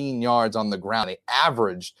 115 yards on the ground. They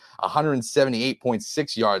averaged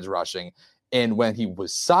 178.6 yards rushing. And when he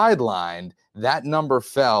was sidelined, that number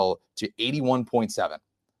fell to 81.7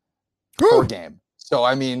 per game. So,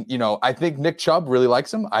 I mean, I think Nick Chubb really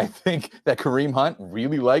likes him. I think that Kareem Hunt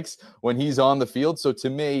really likes when he's on the field. So to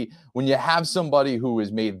me, when you have somebody who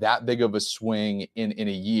has made that big of a swing in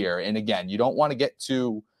a year, and again, you don't want to get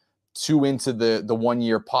too into the 1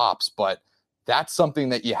 year pops, but that's something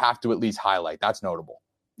that you have to at least highlight. That's notable.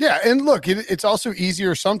 Yeah. And look, it's also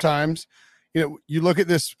easier sometimes. You look at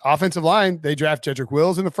this offensive line, they draft Jedrick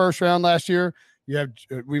Wills in the first round last year. You have,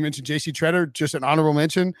 we mentioned J.C. Treader, just an honorable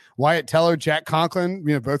mention. Wyatt Teller, Jack Conklin,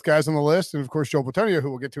 both guys on the list. And, of course, Joel Bitonio, who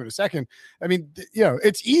we'll get to in a second. I mean,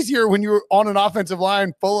 it's easier when you're on an offensive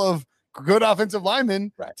line full of good offensive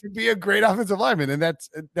linemen to be a great offensive lineman. And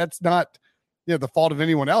that's not the fault of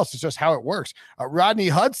anyone else. It's just how it works. Rodney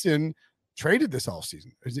Hudson traded this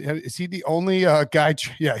offseason. Is he the only guy?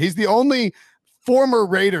 Yeah, he's the only former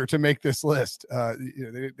Raider to make this list.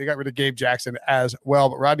 They got rid of Gabe Jackson as well,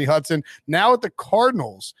 but Rodney Hudson now at the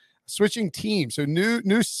Cardinals, switching teams. So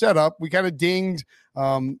new setup. We kind of dinged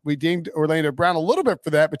Orlando Brown a little bit for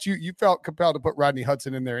that, but you felt compelled to put Rodney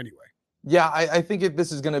Hudson in there anyway. Yeah, I think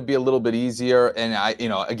this is going to be a little bit easier. And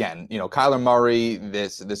Kyler Murray,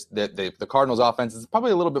 the Cardinals offense is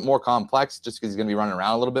probably a little bit more complex just because he's going to be running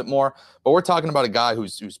around a little bit more. But we're talking about a guy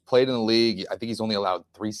who's played in the league. I think he's only allowed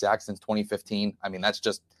 3 sacks since 2015. I mean, that's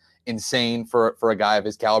just insane for a guy of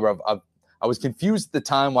his caliber. I was confused at the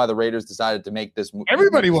time why the Raiders decided to make this move.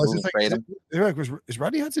 Everybody was. Is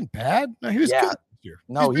Rodney Hudson bad? No, he was good.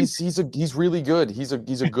 No, he's really good. He's a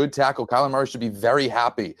good tackle. Kyler Murray should be very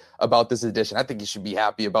happy about this addition. I think he should be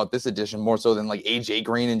happy about this addition more so than like AJ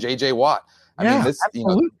Green and JJ Watt. I mean,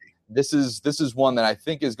 this is one that I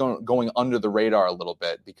think is going under the radar a little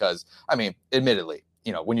bit because, I mean, admittedly,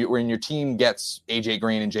 when your team gets AJ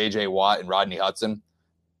Green and JJ Watt and Rodney Hudson,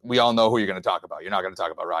 we all know who you're going to talk about. You're not going to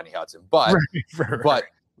talk about Rodney Hudson, but right.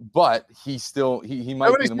 but he still he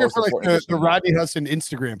might be the most important. The Rodney Hudson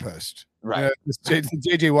Instagram post. Right.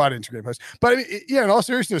 JJ Watt Instagram post. But I mean, in all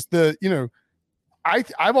seriousness,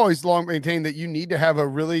 I've always long maintained that you need to have a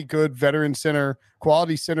really good veteran center,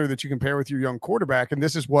 quality center that you can pair with your young quarterback. And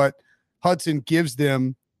this is what Hudson gives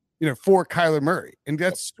them, for Kyler Murray. And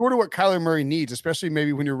that's sort of what Kyler Murray needs, especially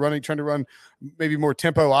maybe when you're trying to run maybe more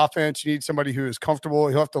tempo offense. You need somebody who is comfortable.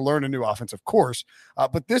 He'll have to learn a new offense, of course.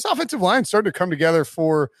 But this offensive line started to come together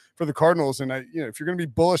for the Cardinals. And if you're going to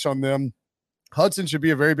be bullish on them, Hudson should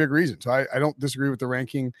be a very big reason. So I don't disagree with the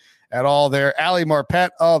ranking at all there. Ali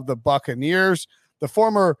Marpet of the Buccaneers, the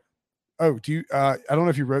former. Oh, I don't know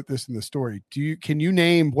if you wrote this in the story. Can you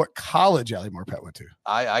name what college Ali Marpet went to?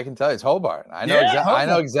 I can tell you, it's Hobart. I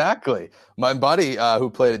know exactly. My buddy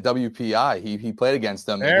who played at WPI, he played against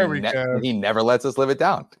them. And he never lets us live it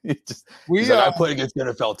down. He's like, I played against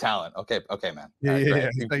NFL talent. Okay, man.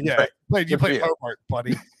 You played Hobart,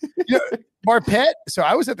 buddy. Marpet. So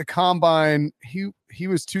I was at the combine. He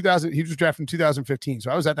was 2000. He was drafted in 2015.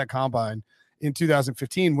 So I was at that combine in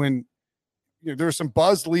 2015 when there was some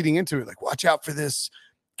buzz leading into it. Like, watch out for this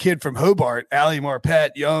kid from Hobart, Ali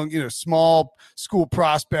Marpet, young, small school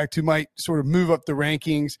prospect who might sort of move up the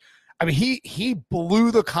rankings. I mean, he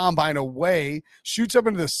blew the combine away, shoots up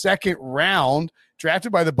into the second round,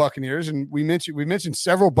 drafted by the Buccaneers. And we mentioned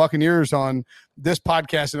several Buccaneers on this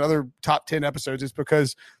podcast and other top 10 episodes. It's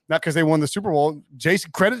not because they won the Super Bowl.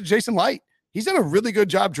 Credit to Jason Light. He's done a really good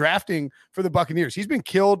job drafting for the Buccaneers. He's been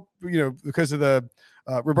killed, because of the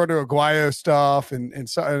Roberto Aguayo stuff and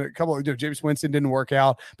a couple of James Winston didn't work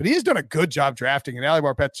out, but he has done a good job drafting. And Ali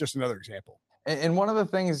Marpet's just another example. And one of the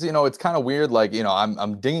things, it's kind of weird. Like,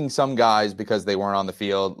 I'm dinging some guys because they weren't on the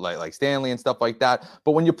field, like Stanley and stuff like that.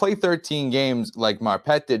 But when you play 13 games like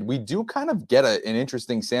Marpet did, we do kind of get an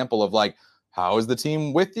interesting sample of like, how is the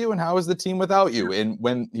team with you and how is the team without you? And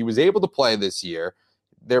when he was able to play this year,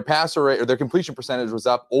 their passer rate or their completion percentage was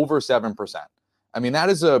up over 7%. I mean, that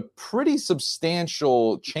is a pretty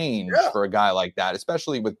substantial change for a guy like that,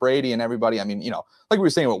 especially with Brady and everybody. I mean, like we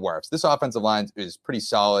were saying with Wirfs, this offensive line is pretty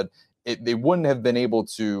solid. They wouldn't have been able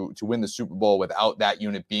to win the Super Bowl without that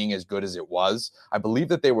unit being as good as it was. I believe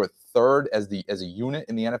that they were third as a unit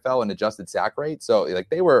in the NFL in adjusted sack rate. So like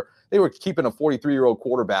they were keeping a 43-year-old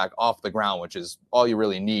quarterback off the ground, which is all you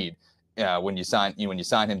really need. When you sign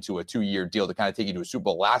him to a 2-year deal to kind of take you to a Super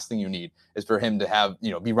Bowl, last thing you need is for him to have,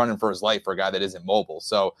 be running for his life for a guy that isn't mobile.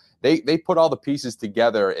 So they put all the pieces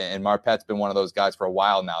together, and Marpet's been one of those guys for a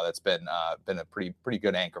while now that's been a pretty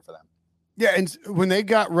good anchor for them. Yeah, and when they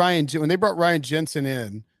brought Ryan Jensen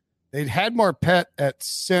in, they'd had Marpet at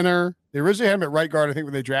center. They originally had him at right guard, I think,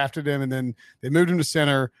 when they drafted him, and then they moved him to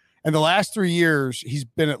center. And the last 3 years, he's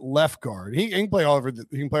been at left guard. He can play over the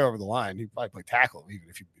line. He can probably play tackle even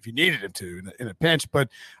if you needed him to in a pinch. But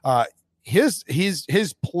his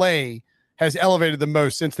play has elevated the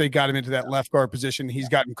most since they got him into that left guard position. He's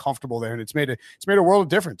gotten comfortable there, and it's made a world of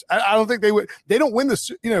difference. I don't think they don't win the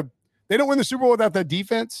Super Bowl without that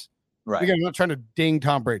defense. Right. Again, I'm not trying to ding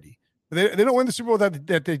Tom Brady. But they don't win the Super Bowl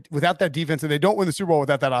without that defense, and they don't win the Super Bowl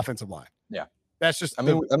without that offensive line. Yeah. That's just. I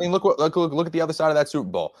mean, look at the other side of that Super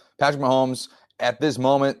Bowl. Patrick Mahomes at this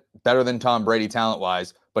moment better than Tom Brady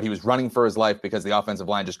talent-wise, but he was running for his life because the offensive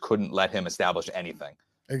line just couldn't let him establish anything.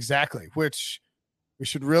 Exactly, which we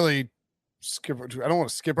should really skip. I don't want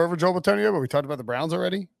to skip over Joel Bitonio, but we talked about the Browns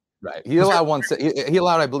already. Right. He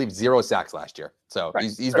allowed, I believe, 0 sacks last year. So right.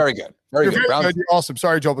 he's very good. Very good. You're awesome.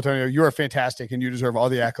 Sorry, Joel Bitonio. You are fantastic, and you deserve all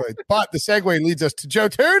the accolades. But the segue leads us to Joe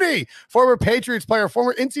Thuney, former Patriots player,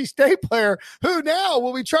 former NC State player, who now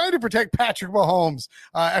will be trying to protect Patrick Mahomes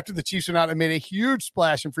after the Chiefs went out and made a huge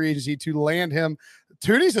splash in free agency to land him.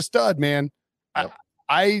 Thuney's a stud, man. Yep.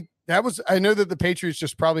 I know that the Patriots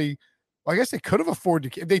just probably, I guess they could have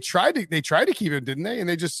afforded to. They tried to keep him, didn't they?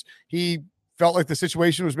 And he felt like the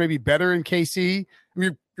situation was maybe better in KC. I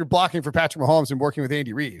mean, you're blocking for Patrick Mahomes and working with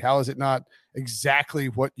Andy Reid. How is it not exactly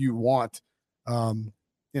what you want?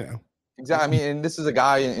 Exactly. I mean, and this is a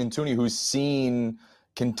guy in Thuney who's seen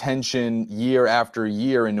contention year after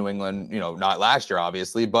year in New England, not last year,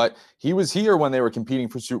 obviously, but he was here when they were competing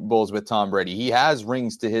for Super Bowls with Tom Brady. He has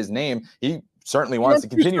rings to his name. He certainly wants to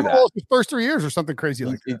continue that. His first 3 years or something crazy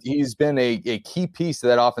like that. He's been a key piece to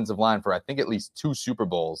that offensive line for, I think, at least 2 Super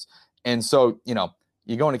Bowls. And so,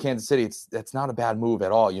 you go into Kansas City, that's not a bad move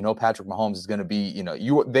at all. Patrick Mahomes is going to be,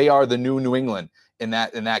 they are the new New England in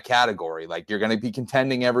that category. Like, you're going to be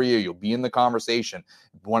contending every year. You'll be in the conversation.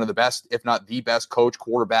 One of the best, if not the best coach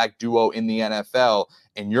quarterback duo in the NFL.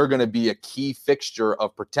 And you're going to be a key fixture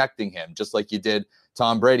of protecting him, just like you did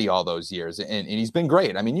Tom Brady all those years. And he's been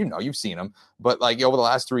great. I mean, you've seen him, but like over the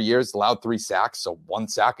last 3 years, allowed 3 sacks. So 1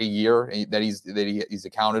 sack a year that he's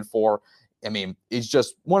accounted for. I mean, he's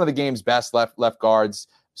just one of the game's best left guards,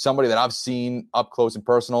 somebody that I've seen up close and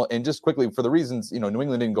personal. And just quickly, for the reasons, New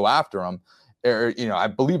England didn't go after him, or, I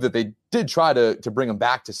believe that they did try to bring him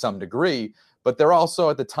back to some degree, but they're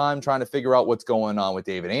also at the time trying to figure out what's going on with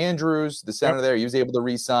David Andrews, the center there. He was able to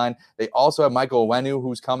re-sign. They also have Michael Onwenu,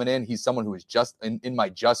 who's coming in. He's someone who is just in my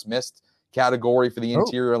just missed category for the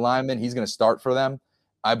interior lineman. He's going to start for them,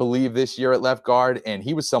 I believe, this year at left guard. And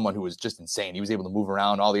he was someone who was just insane. He was able to move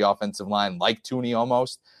around all the offensive line like Thuney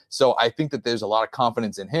almost. So I think that there's a lot of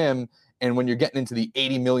confidence in him. And when you're getting into the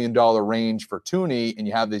 $80 million range for Thuney and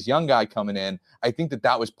you have this young guy coming in, I think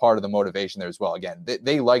that was part of the motivation there as well. Again,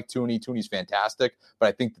 they like Thuney. Thuney's fantastic, but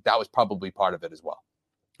I think that was probably part of it as well.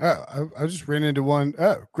 I just ran into one.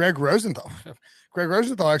 Greg Rosenthal. Greg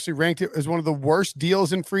Rosenthal actually ranked it as one of the worst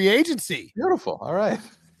deals in free agency. Beautiful. All right.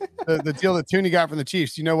 the deal that Thuney got from the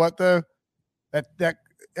Chiefs. You know what, though?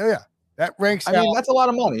 That ranks. I mean, that's a lot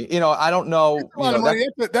of money. I don't know.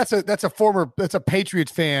 That's a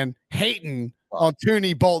Patriots fan hating on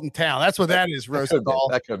Thuney Bolton Town. That's what that is, Rosenthal.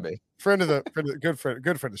 That could be. Friend of the good friend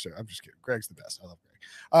of the show. I'm just kidding. Greg's the best. I love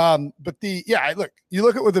Greg. But you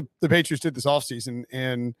look at what the Patriots did this offseason,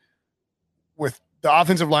 and with the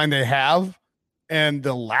offensive line they have and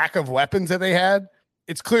the lack of weapons that they had,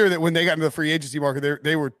 it's clear that when they got into the free agency market,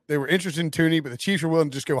 they were interested in Thuney, but the Chiefs were willing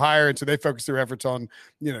to just go higher, and so they focused their efforts on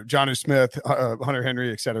Jonnu Smith, Hunter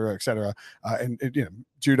Henry, et cetera, and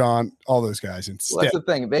Judon, all those guys. Well, that's the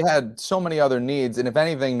thing; they had so many other needs, and if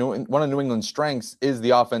anything, one of New England's strengths is the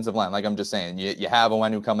offensive line. Like I'm just saying, you have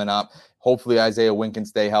Onwenu coming up. Hopefully, Isaiah Wynn can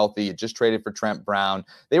stay healthy. You just traded for Trent Brown.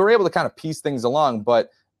 They were able to kind of piece things along, but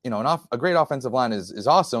a great offensive line is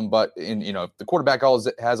awesome. But if the quarterback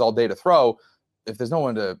has all day to throw, if there's no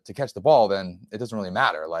one to catch the ball, then it doesn't really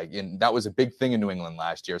matter. That was a big thing in New England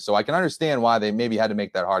last year. So I can understand why they maybe had to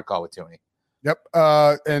make that hard call with Thuney. Yep.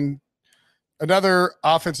 And another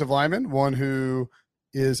offensive lineman, one who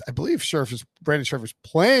is, I believe, Brandon Scherff is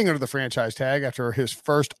playing under the franchise tag after his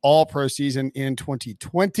first All-Pro season in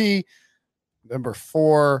 2020. Number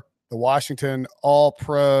 4, the Washington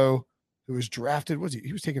All-Pro, who was drafted.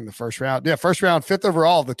 He was taken in the first round. Yeah, first round, 5th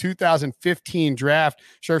overall, the 2015 draft.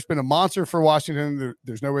 Scherff's been a monster for Washington.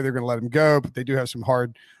 There's no way they're going to let him go, but they do have some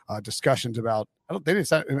hard discussions about. They didn't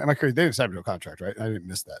sign. Am I crazy? They didn't sign him to a contract, right? I didn't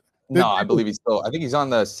miss that. No, I believe he's still. I think he's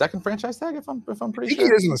on the second franchise tag. If I'm pretty sure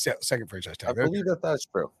he is on the second franchise tag. I believe that's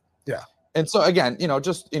true. Yeah. And so again,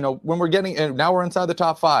 when we're getting, and now we're inside the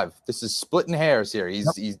top 5. This is splitting hairs here.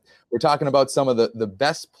 We're talking about some of the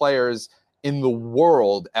best players in the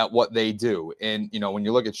world at what they do. And, when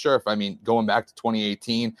you look at Scherff, I mean, going back to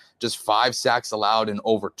 2018, just 5 sacks allowed in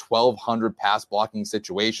over 1,200 pass blocking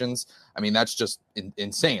situations. I mean, that's just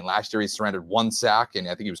insane. Last year, he surrendered 1 sack, and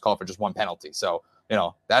I think he was called for just 1 penalty. So,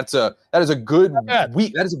 that is a good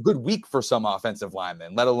week. That is a good week for some offensive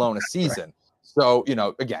linemen, let alone a season. So,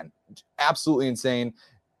 again, absolutely insane.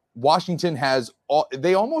 Washington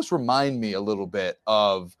they almost remind me a little bit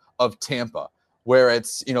of Tampa, where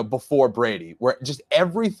it's, before Brady, where just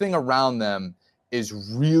everything around them is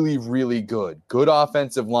really, really good. Good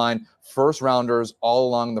offensive line, first rounders all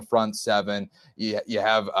along the front 7. You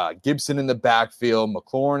have Gibson in the backfield,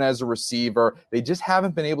 McLaurin as a receiver. They just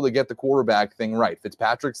haven't been able to get the quarterback thing right.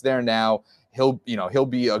 Fitzpatrick's there now. He'll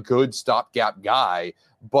be a good stopgap guy.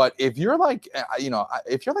 But if you're like, and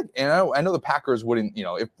I know the Packers wouldn't,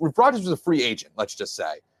 if Rodgers was a free agent, let's just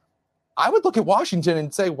say, I would look at Washington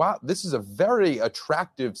and say, wow, this is a very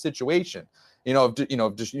attractive situation. Whoever's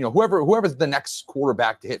the next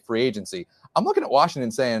quarterback to hit free agency, I'm looking at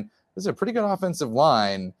Washington saying, this is a pretty good offensive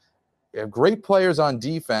line. We have great players on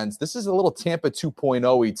defense. This is a little Tampa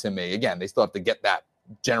 2.0-y to me. Again, they still have to get that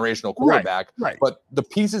generational quarterback, right. But the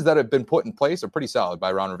pieces that have been put in place are pretty solid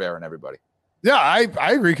by Ron Rivera and everybody. Yeah,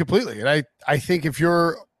 I agree completely. And I think if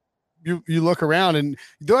you look around, and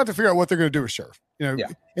you don't have to figure out what they're going to do with Scherff.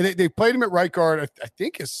 And they played him at right guard. I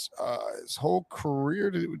think his whole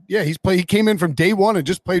career. He came in from day one and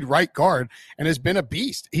just played right guard and has been a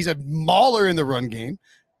beast. He's a mauler in the run game.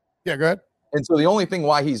 Yeah, go ahead. And so the only thing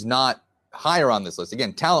why he's not higher on this list,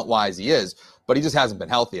 again, talent-wise he is, but he just hasn't been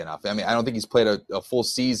healthy enough. I mean, I don't think he's played a full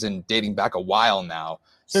season dating back a while now.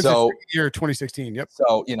 Since year 2016, yep.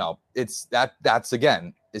 So, it's that's,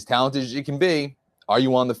 again, as talented as you can be, are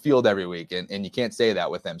you on the field every week? And you can't say that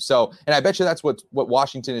with him. So, and I bet you that's what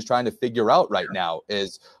Washington is trying to figure out right now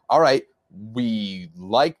is, all right, we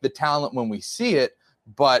like the talent when we see it,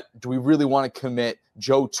 but do we really want to commit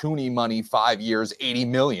Joe Thuney money, 5 years, $80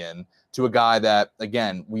 million to a guy that,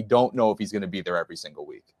 again, we don't know if he's going to be there every single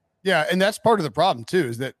week? Yeah, and that's part of the problem too,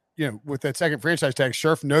 is that, with that second franchise tag,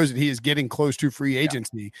 Scherff knows that he is getting close to free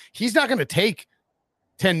agency. Yeah. He's not going to take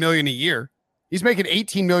 $10 million a year. He's making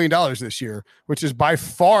 $18 million this year, which is by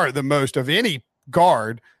far the most of any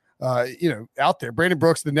guard, out there. Brandon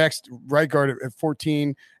Brooks, the next right guard at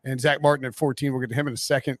 14, and Zach Martin at 14. We'll get to him in a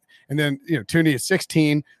second. And then, Tooney at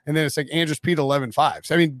 16. And then it's like Andrus Peat, 11.5.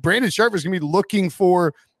 So, I mean, Brandon Scherff is going to be looking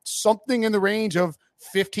for something in the range of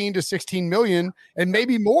 15 to 16 million and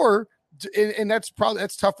maybe more. And that's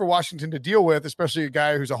tough for Washington to deal with, especially a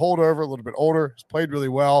guy who's a holdover, a little bit older, has played really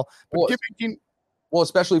well. But well,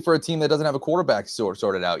 especially for a team that doesn't have a quarterback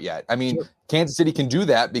sorted out yet. I mean, sure. Kansas City can do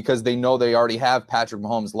that because they know they already have Patrick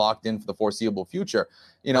Mahomes locked in for the foreseeable future.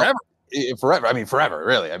 Forever. I mean, forever,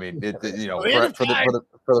 really. I mean, for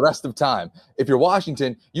the rest of time. If you're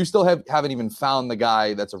Washington, you still haven't even found the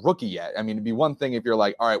guy that's a rookie yet. I mean, it'd be one thing if you're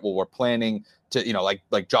like, all right, well, we're planning to,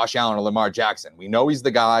 like Josh Allen or Lamar Jackson. We know he's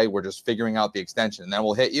the guy. We're just figuring out the extension, and then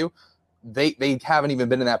we'll hit you. They haven't even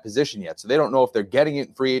been in that position yet, so they don't know if they're getting it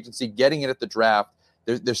in free agency, getting it at the draft.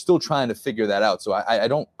 They're still trying to figure that out. So I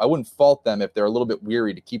wouldn't fault them if they're a little bit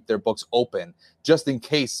weary to keep their books open just in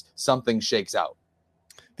case something shakes out.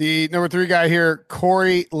 The number 3 guy here,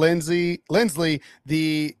 Corey Linsley,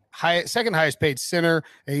 the second highest paid center,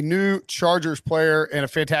 a new Chargers player, and a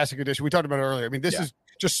fantastic addition. We talked about it earlier. I mean, this is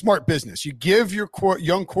just smart business. You give your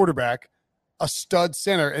young quarterback a stud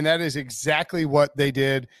center, and that is exactly what they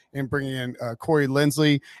did in bringing in Corey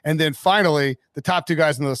Linsley. And then finally, the top 2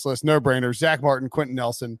 guys on this list, no-brainer, Zach Martin, Quentin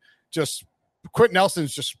Nelson. Quentin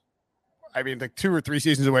Nelson's just, I mean, like 2 or 3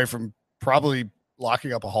 seasons away from probably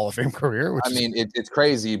locking up a Hall of Fame career. It's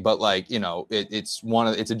crazy, but it's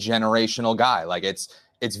a generational guy. Like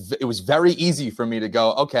it was very easy for me to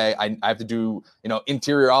go, okay, I have to do,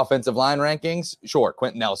 interior offensive line rankings. Sure.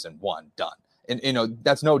 Quentin Nelson, 1, done. And,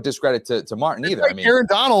 that's no discredit to Martin either. Like Aaron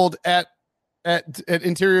Donald at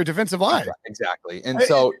interior defensive line. Exactly. And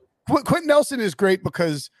so Quentin Nelson is great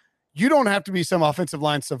because you don't have to be some offensive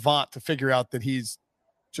line savant to figure out that he's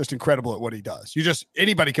just incredible at what he does.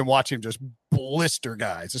 Anybody can watch him just blister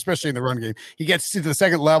guys, especially in the run game. He gets to the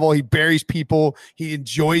second level. He buries people. He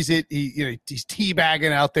enjoys it. He's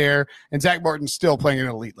teabagging out there. And Zach Martin's still playing at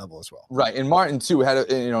an elite level as well. Right. And Martin too had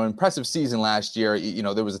an impressive season last year.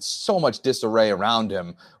 There was so much disarray around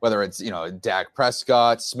him, whether it's, Dak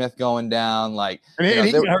Prescott, Smith going down,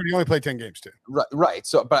 he only played 10 games too. Right.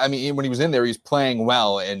 So, but I mean, when he was in there, he was playing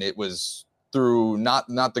well, and it was through not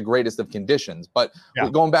the greatest of conditions. But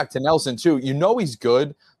going back to Nelson too, he's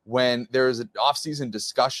good when there's an offseason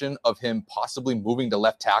discussion of him possibly moving to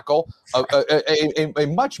left tackle, a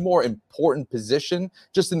much more important position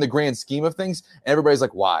just in the grand scheme of things. And everybody's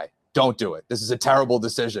like, why? Don't do it. This is a terrible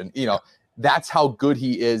decision. That's how good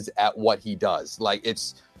he is at what he does.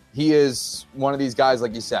 He is one of these guys,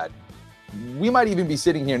 like you said. We might even be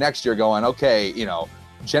sitting here next year going, okay,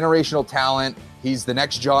 generational talent. He's the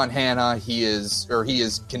next John Hanna. He is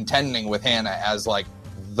contending with Hanna as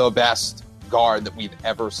the best guard that we've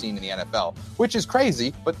ever seen in the NFL, which is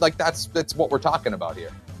crazy, but that's what we're talking about here.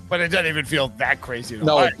 But it doesn't even feel that crazy.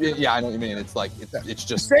 No, I know what you mean. It's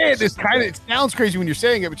just saying this it sounds crazy when you're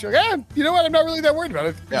saying it, but you're like, you know what? I'm not really that worried about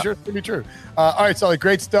it. Sure, it's gonna be true. All right, Sully,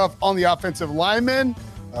 great stuff on the offensive linemen.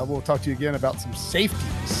 We'll talk to you again about some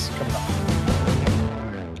safeties coming up.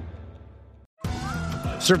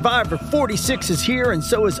 Survivor 46 is here, and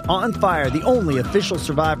so is On Fire, the only official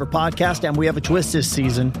Survivor podcast, and we have a twist this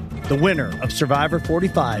season. The winner of Survivor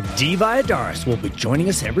 45, Dee Valladares, will be joining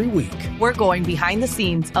us every week. We're going behind the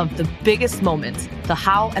scenes of the biggest moments, the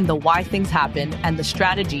how and the why things happen, and the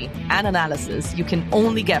strategy and analysis you can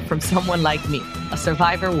only get from someone like me, a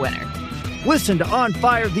Survivor winner. Listen to On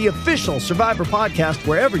Fire, the official Survivor podcast,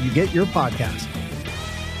 wherever you get your podcasts.